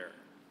treasures there?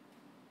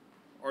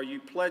 Are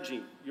you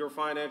pledging your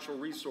financial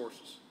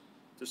resources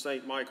to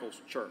St.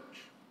 Michael's Church?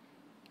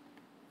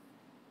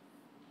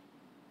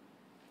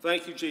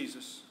 Thank you,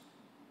 Jesus.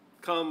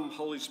 Come,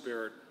 Holy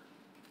Spirit.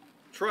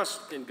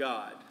 Trust in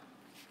God,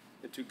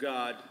 and to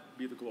God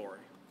be the glory.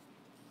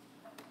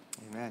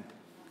 Amen.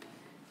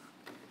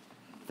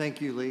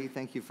 Thank you, Lee.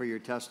 Thank you for your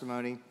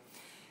testimony.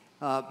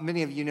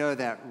 Many of you know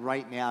that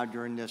right now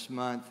during this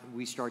month,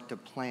 we start to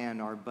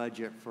plan our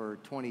budget for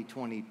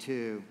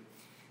 2022.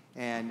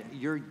 And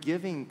your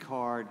giving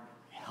card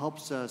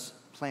helps us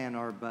plan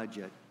our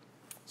budget.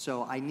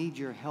 So I need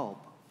your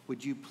help.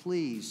 Would you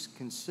please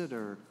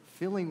consider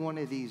filling one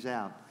of these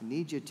out? I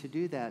need you to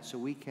do that so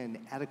we can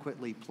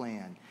adequately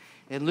plan.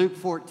 In Luke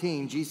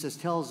 14, Jesus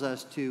tells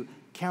us to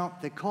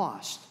count the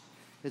cost.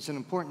 It's an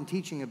important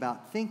teaching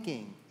about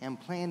thinking and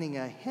planning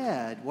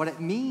ahead what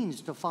it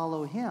means to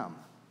follow him.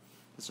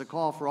 It's a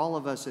call for all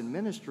of us in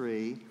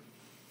ministry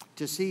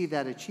to see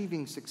that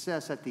achieving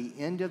success at the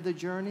end of the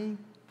journey,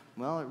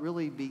 well, it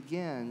really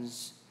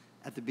begins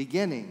at the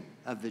beginning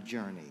of the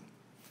journey.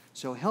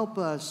 So help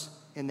us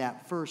in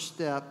that first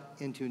step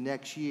into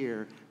next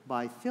year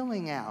by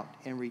filling out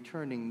and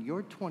returning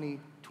your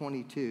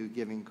 2022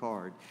 giving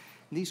card.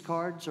 These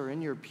cards are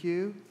in your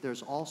pew.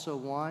 There's also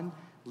one.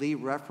 Lee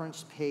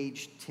referenced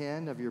page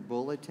 10 of your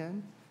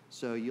bulletin.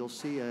 So you'll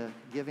see a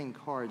giving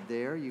card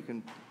there. You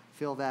can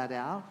fill that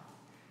out.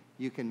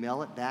 You can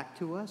mail it back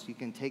to us. You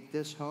can take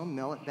this home,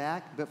 mail it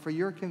back. But for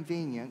your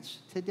convenience,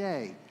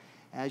 today,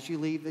 as you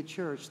leave the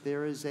church,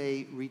 there is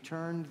a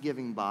returned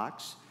giving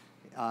box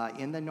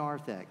in the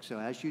narthex. So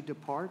as you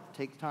depart,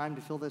 take time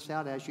to fill this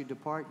out. As you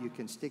depart, you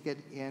can stick it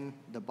in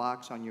the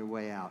box on your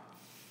way out.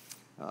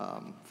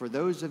 For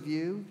those of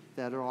you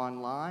that are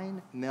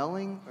online,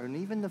 mailing, or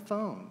even the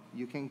phone,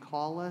 you can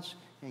call us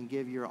and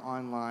give your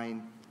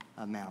online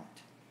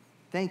amount.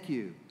 Thank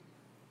you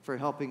for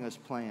helping us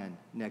plan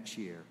next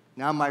year.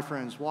 Now, my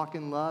friends, walk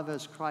in love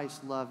as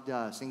Christ loved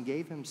us and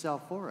gave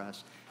himself for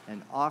us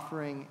an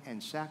offering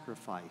and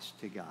sacrifice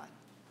to God.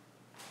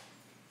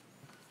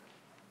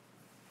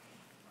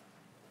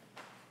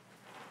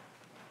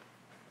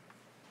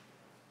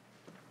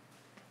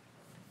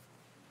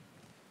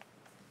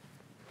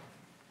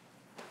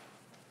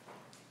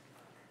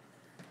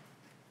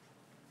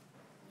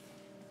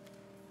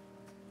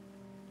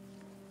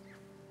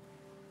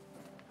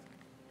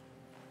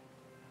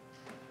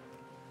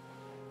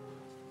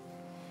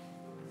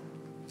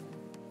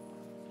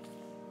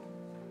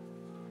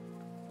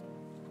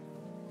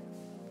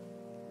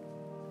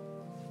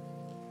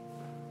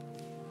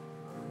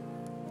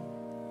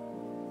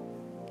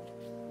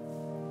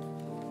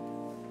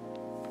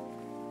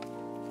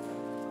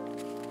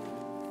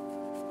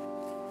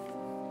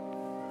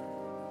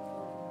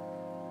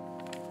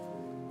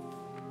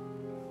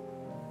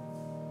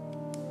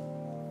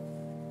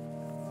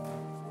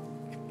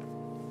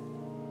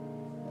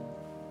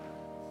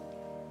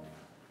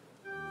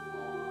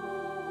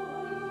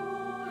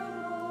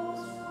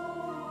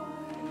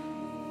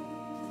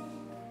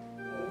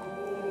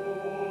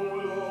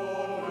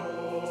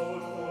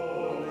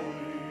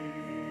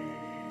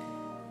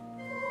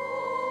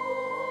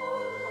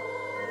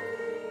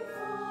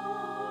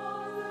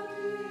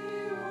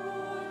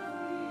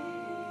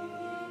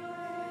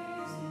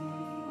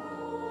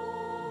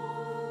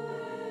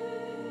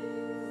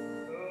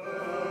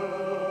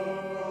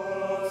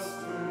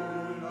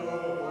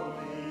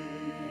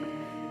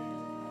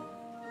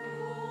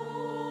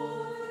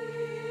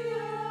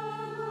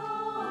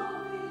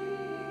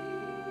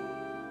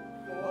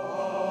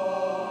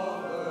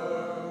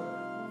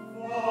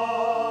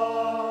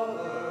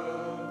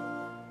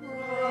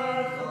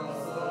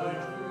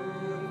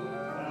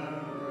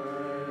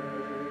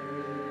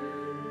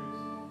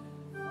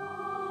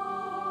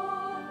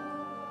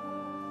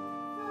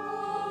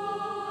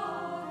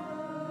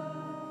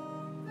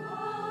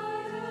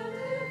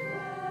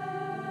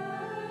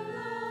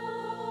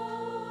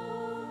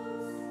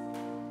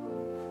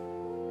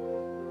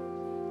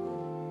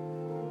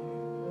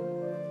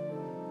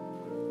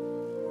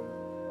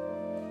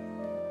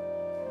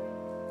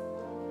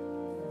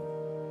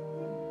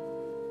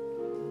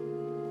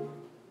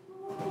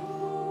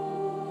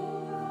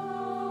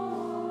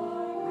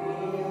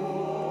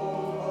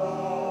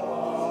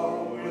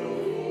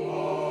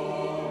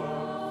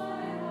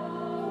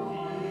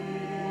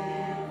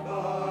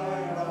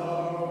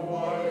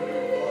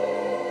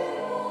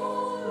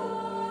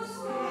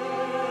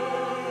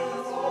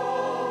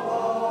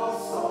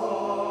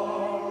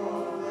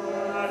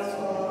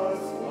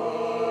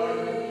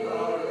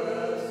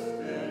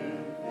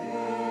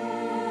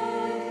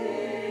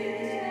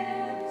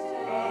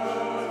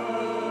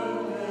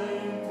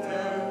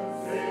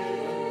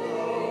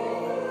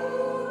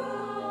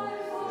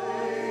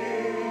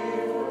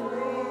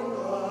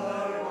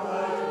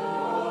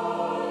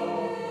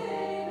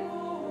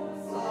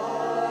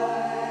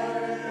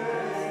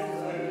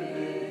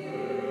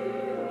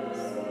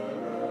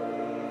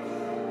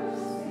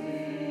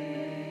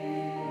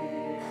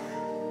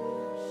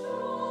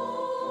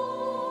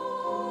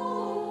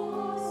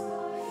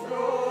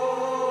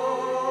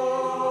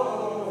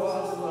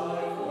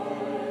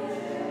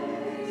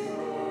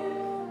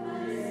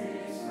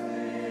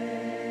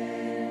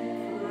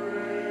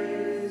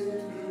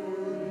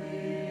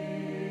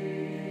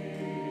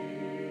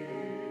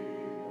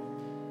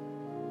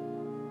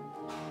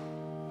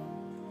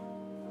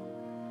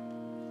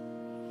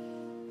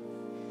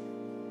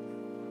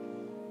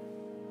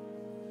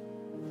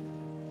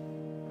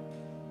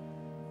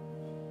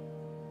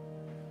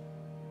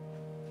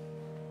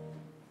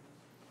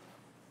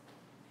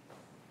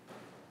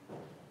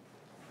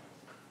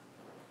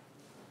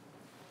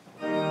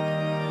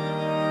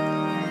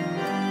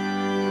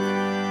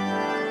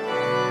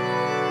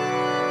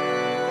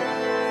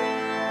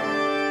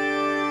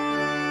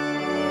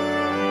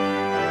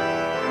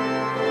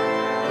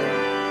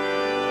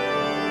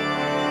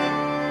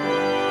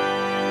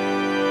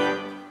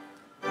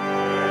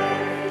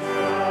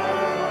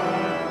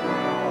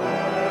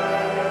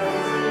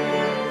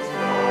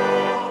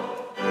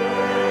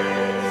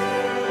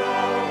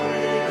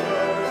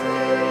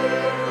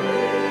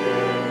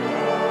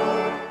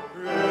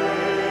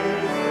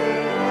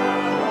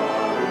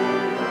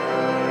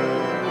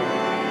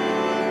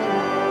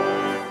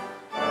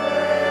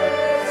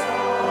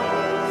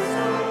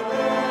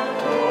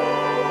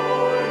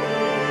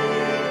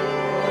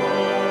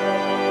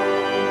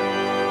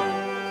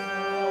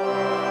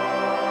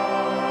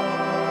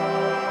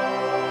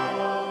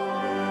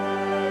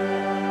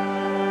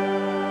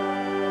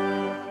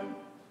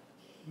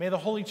 May the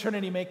Holy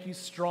Trinity make you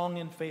strong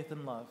in faith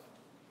and love,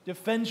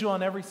 defend you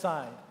on every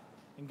side,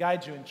 and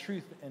guide you in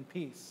truth and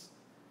peace.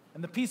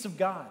 And the peace of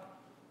God,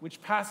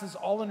 which passes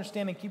all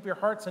understanding, keep your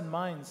hearts and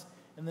minds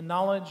in the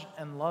knowledge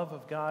and love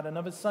of God and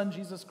of his Son,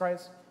 Jesus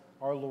Christ,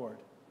 our Lord.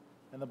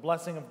 And the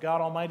blessing of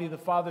God Almighty, the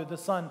Father, the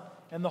Son,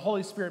 and the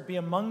Holy Spirit be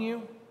among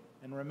you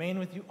and remain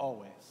with you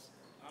always.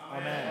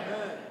 Amen.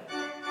 Amen.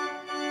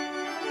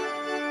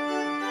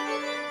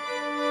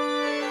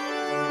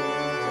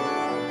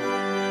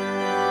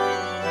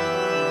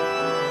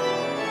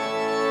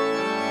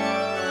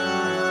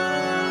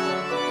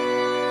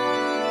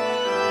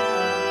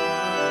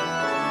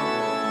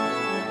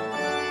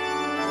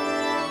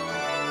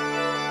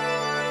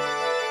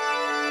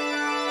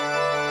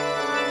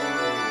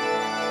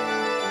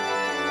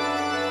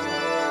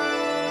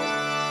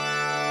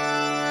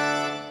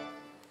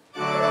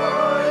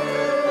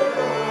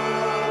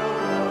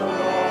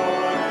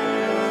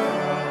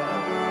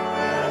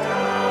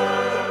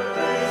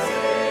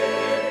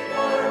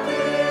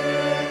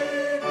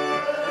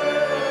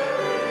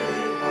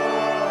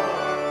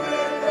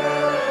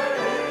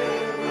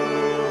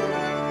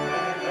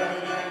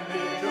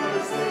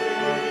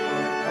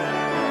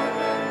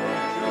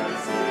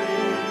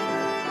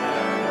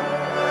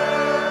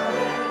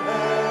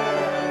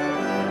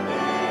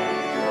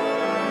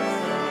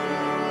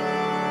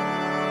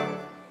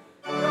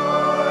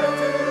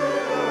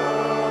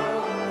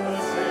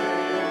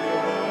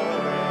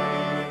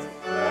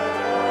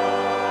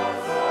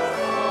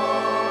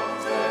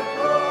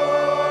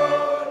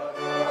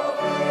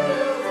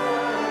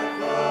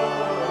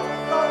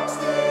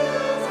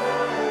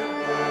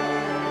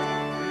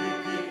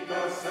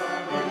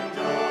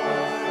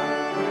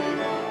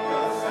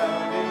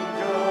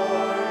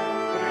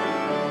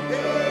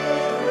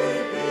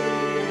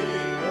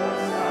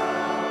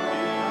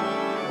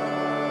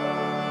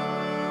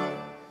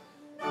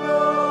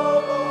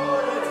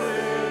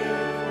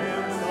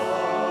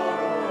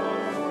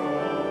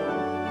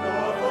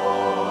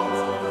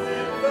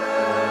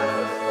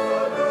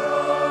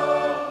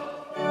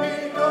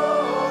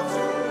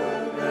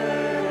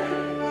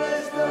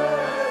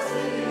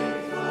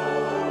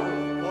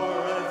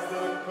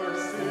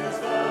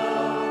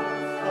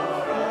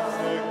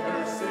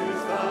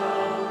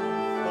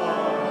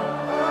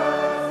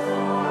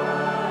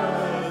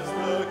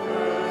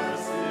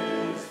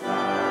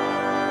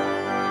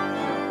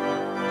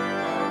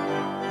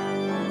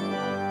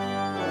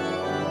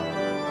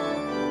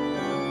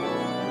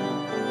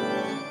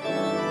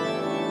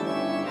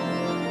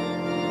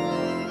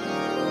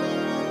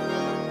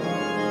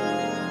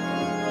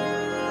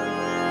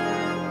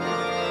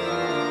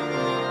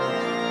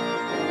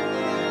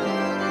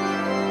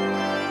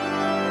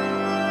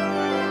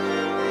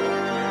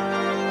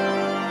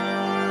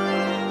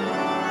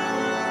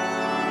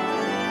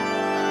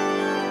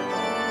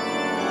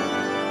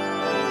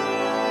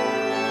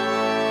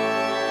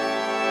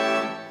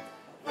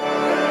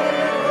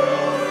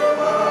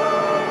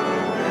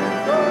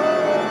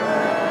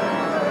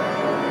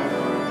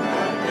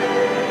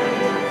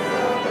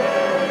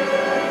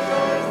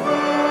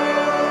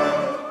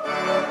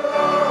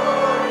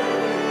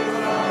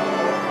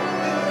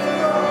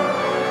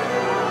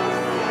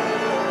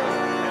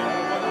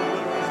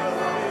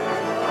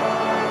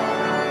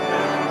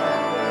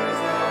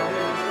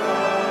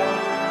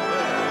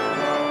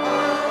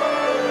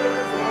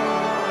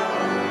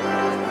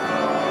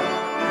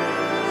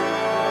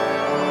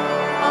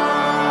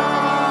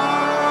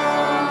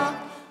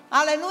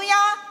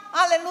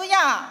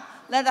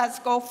 let us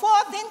go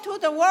forth into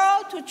the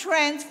world to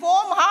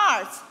transform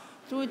hearts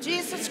through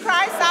Jesus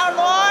Christ our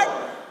Lord.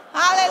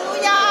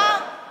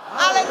 Hallelujah.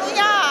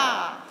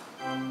 Hallelujah.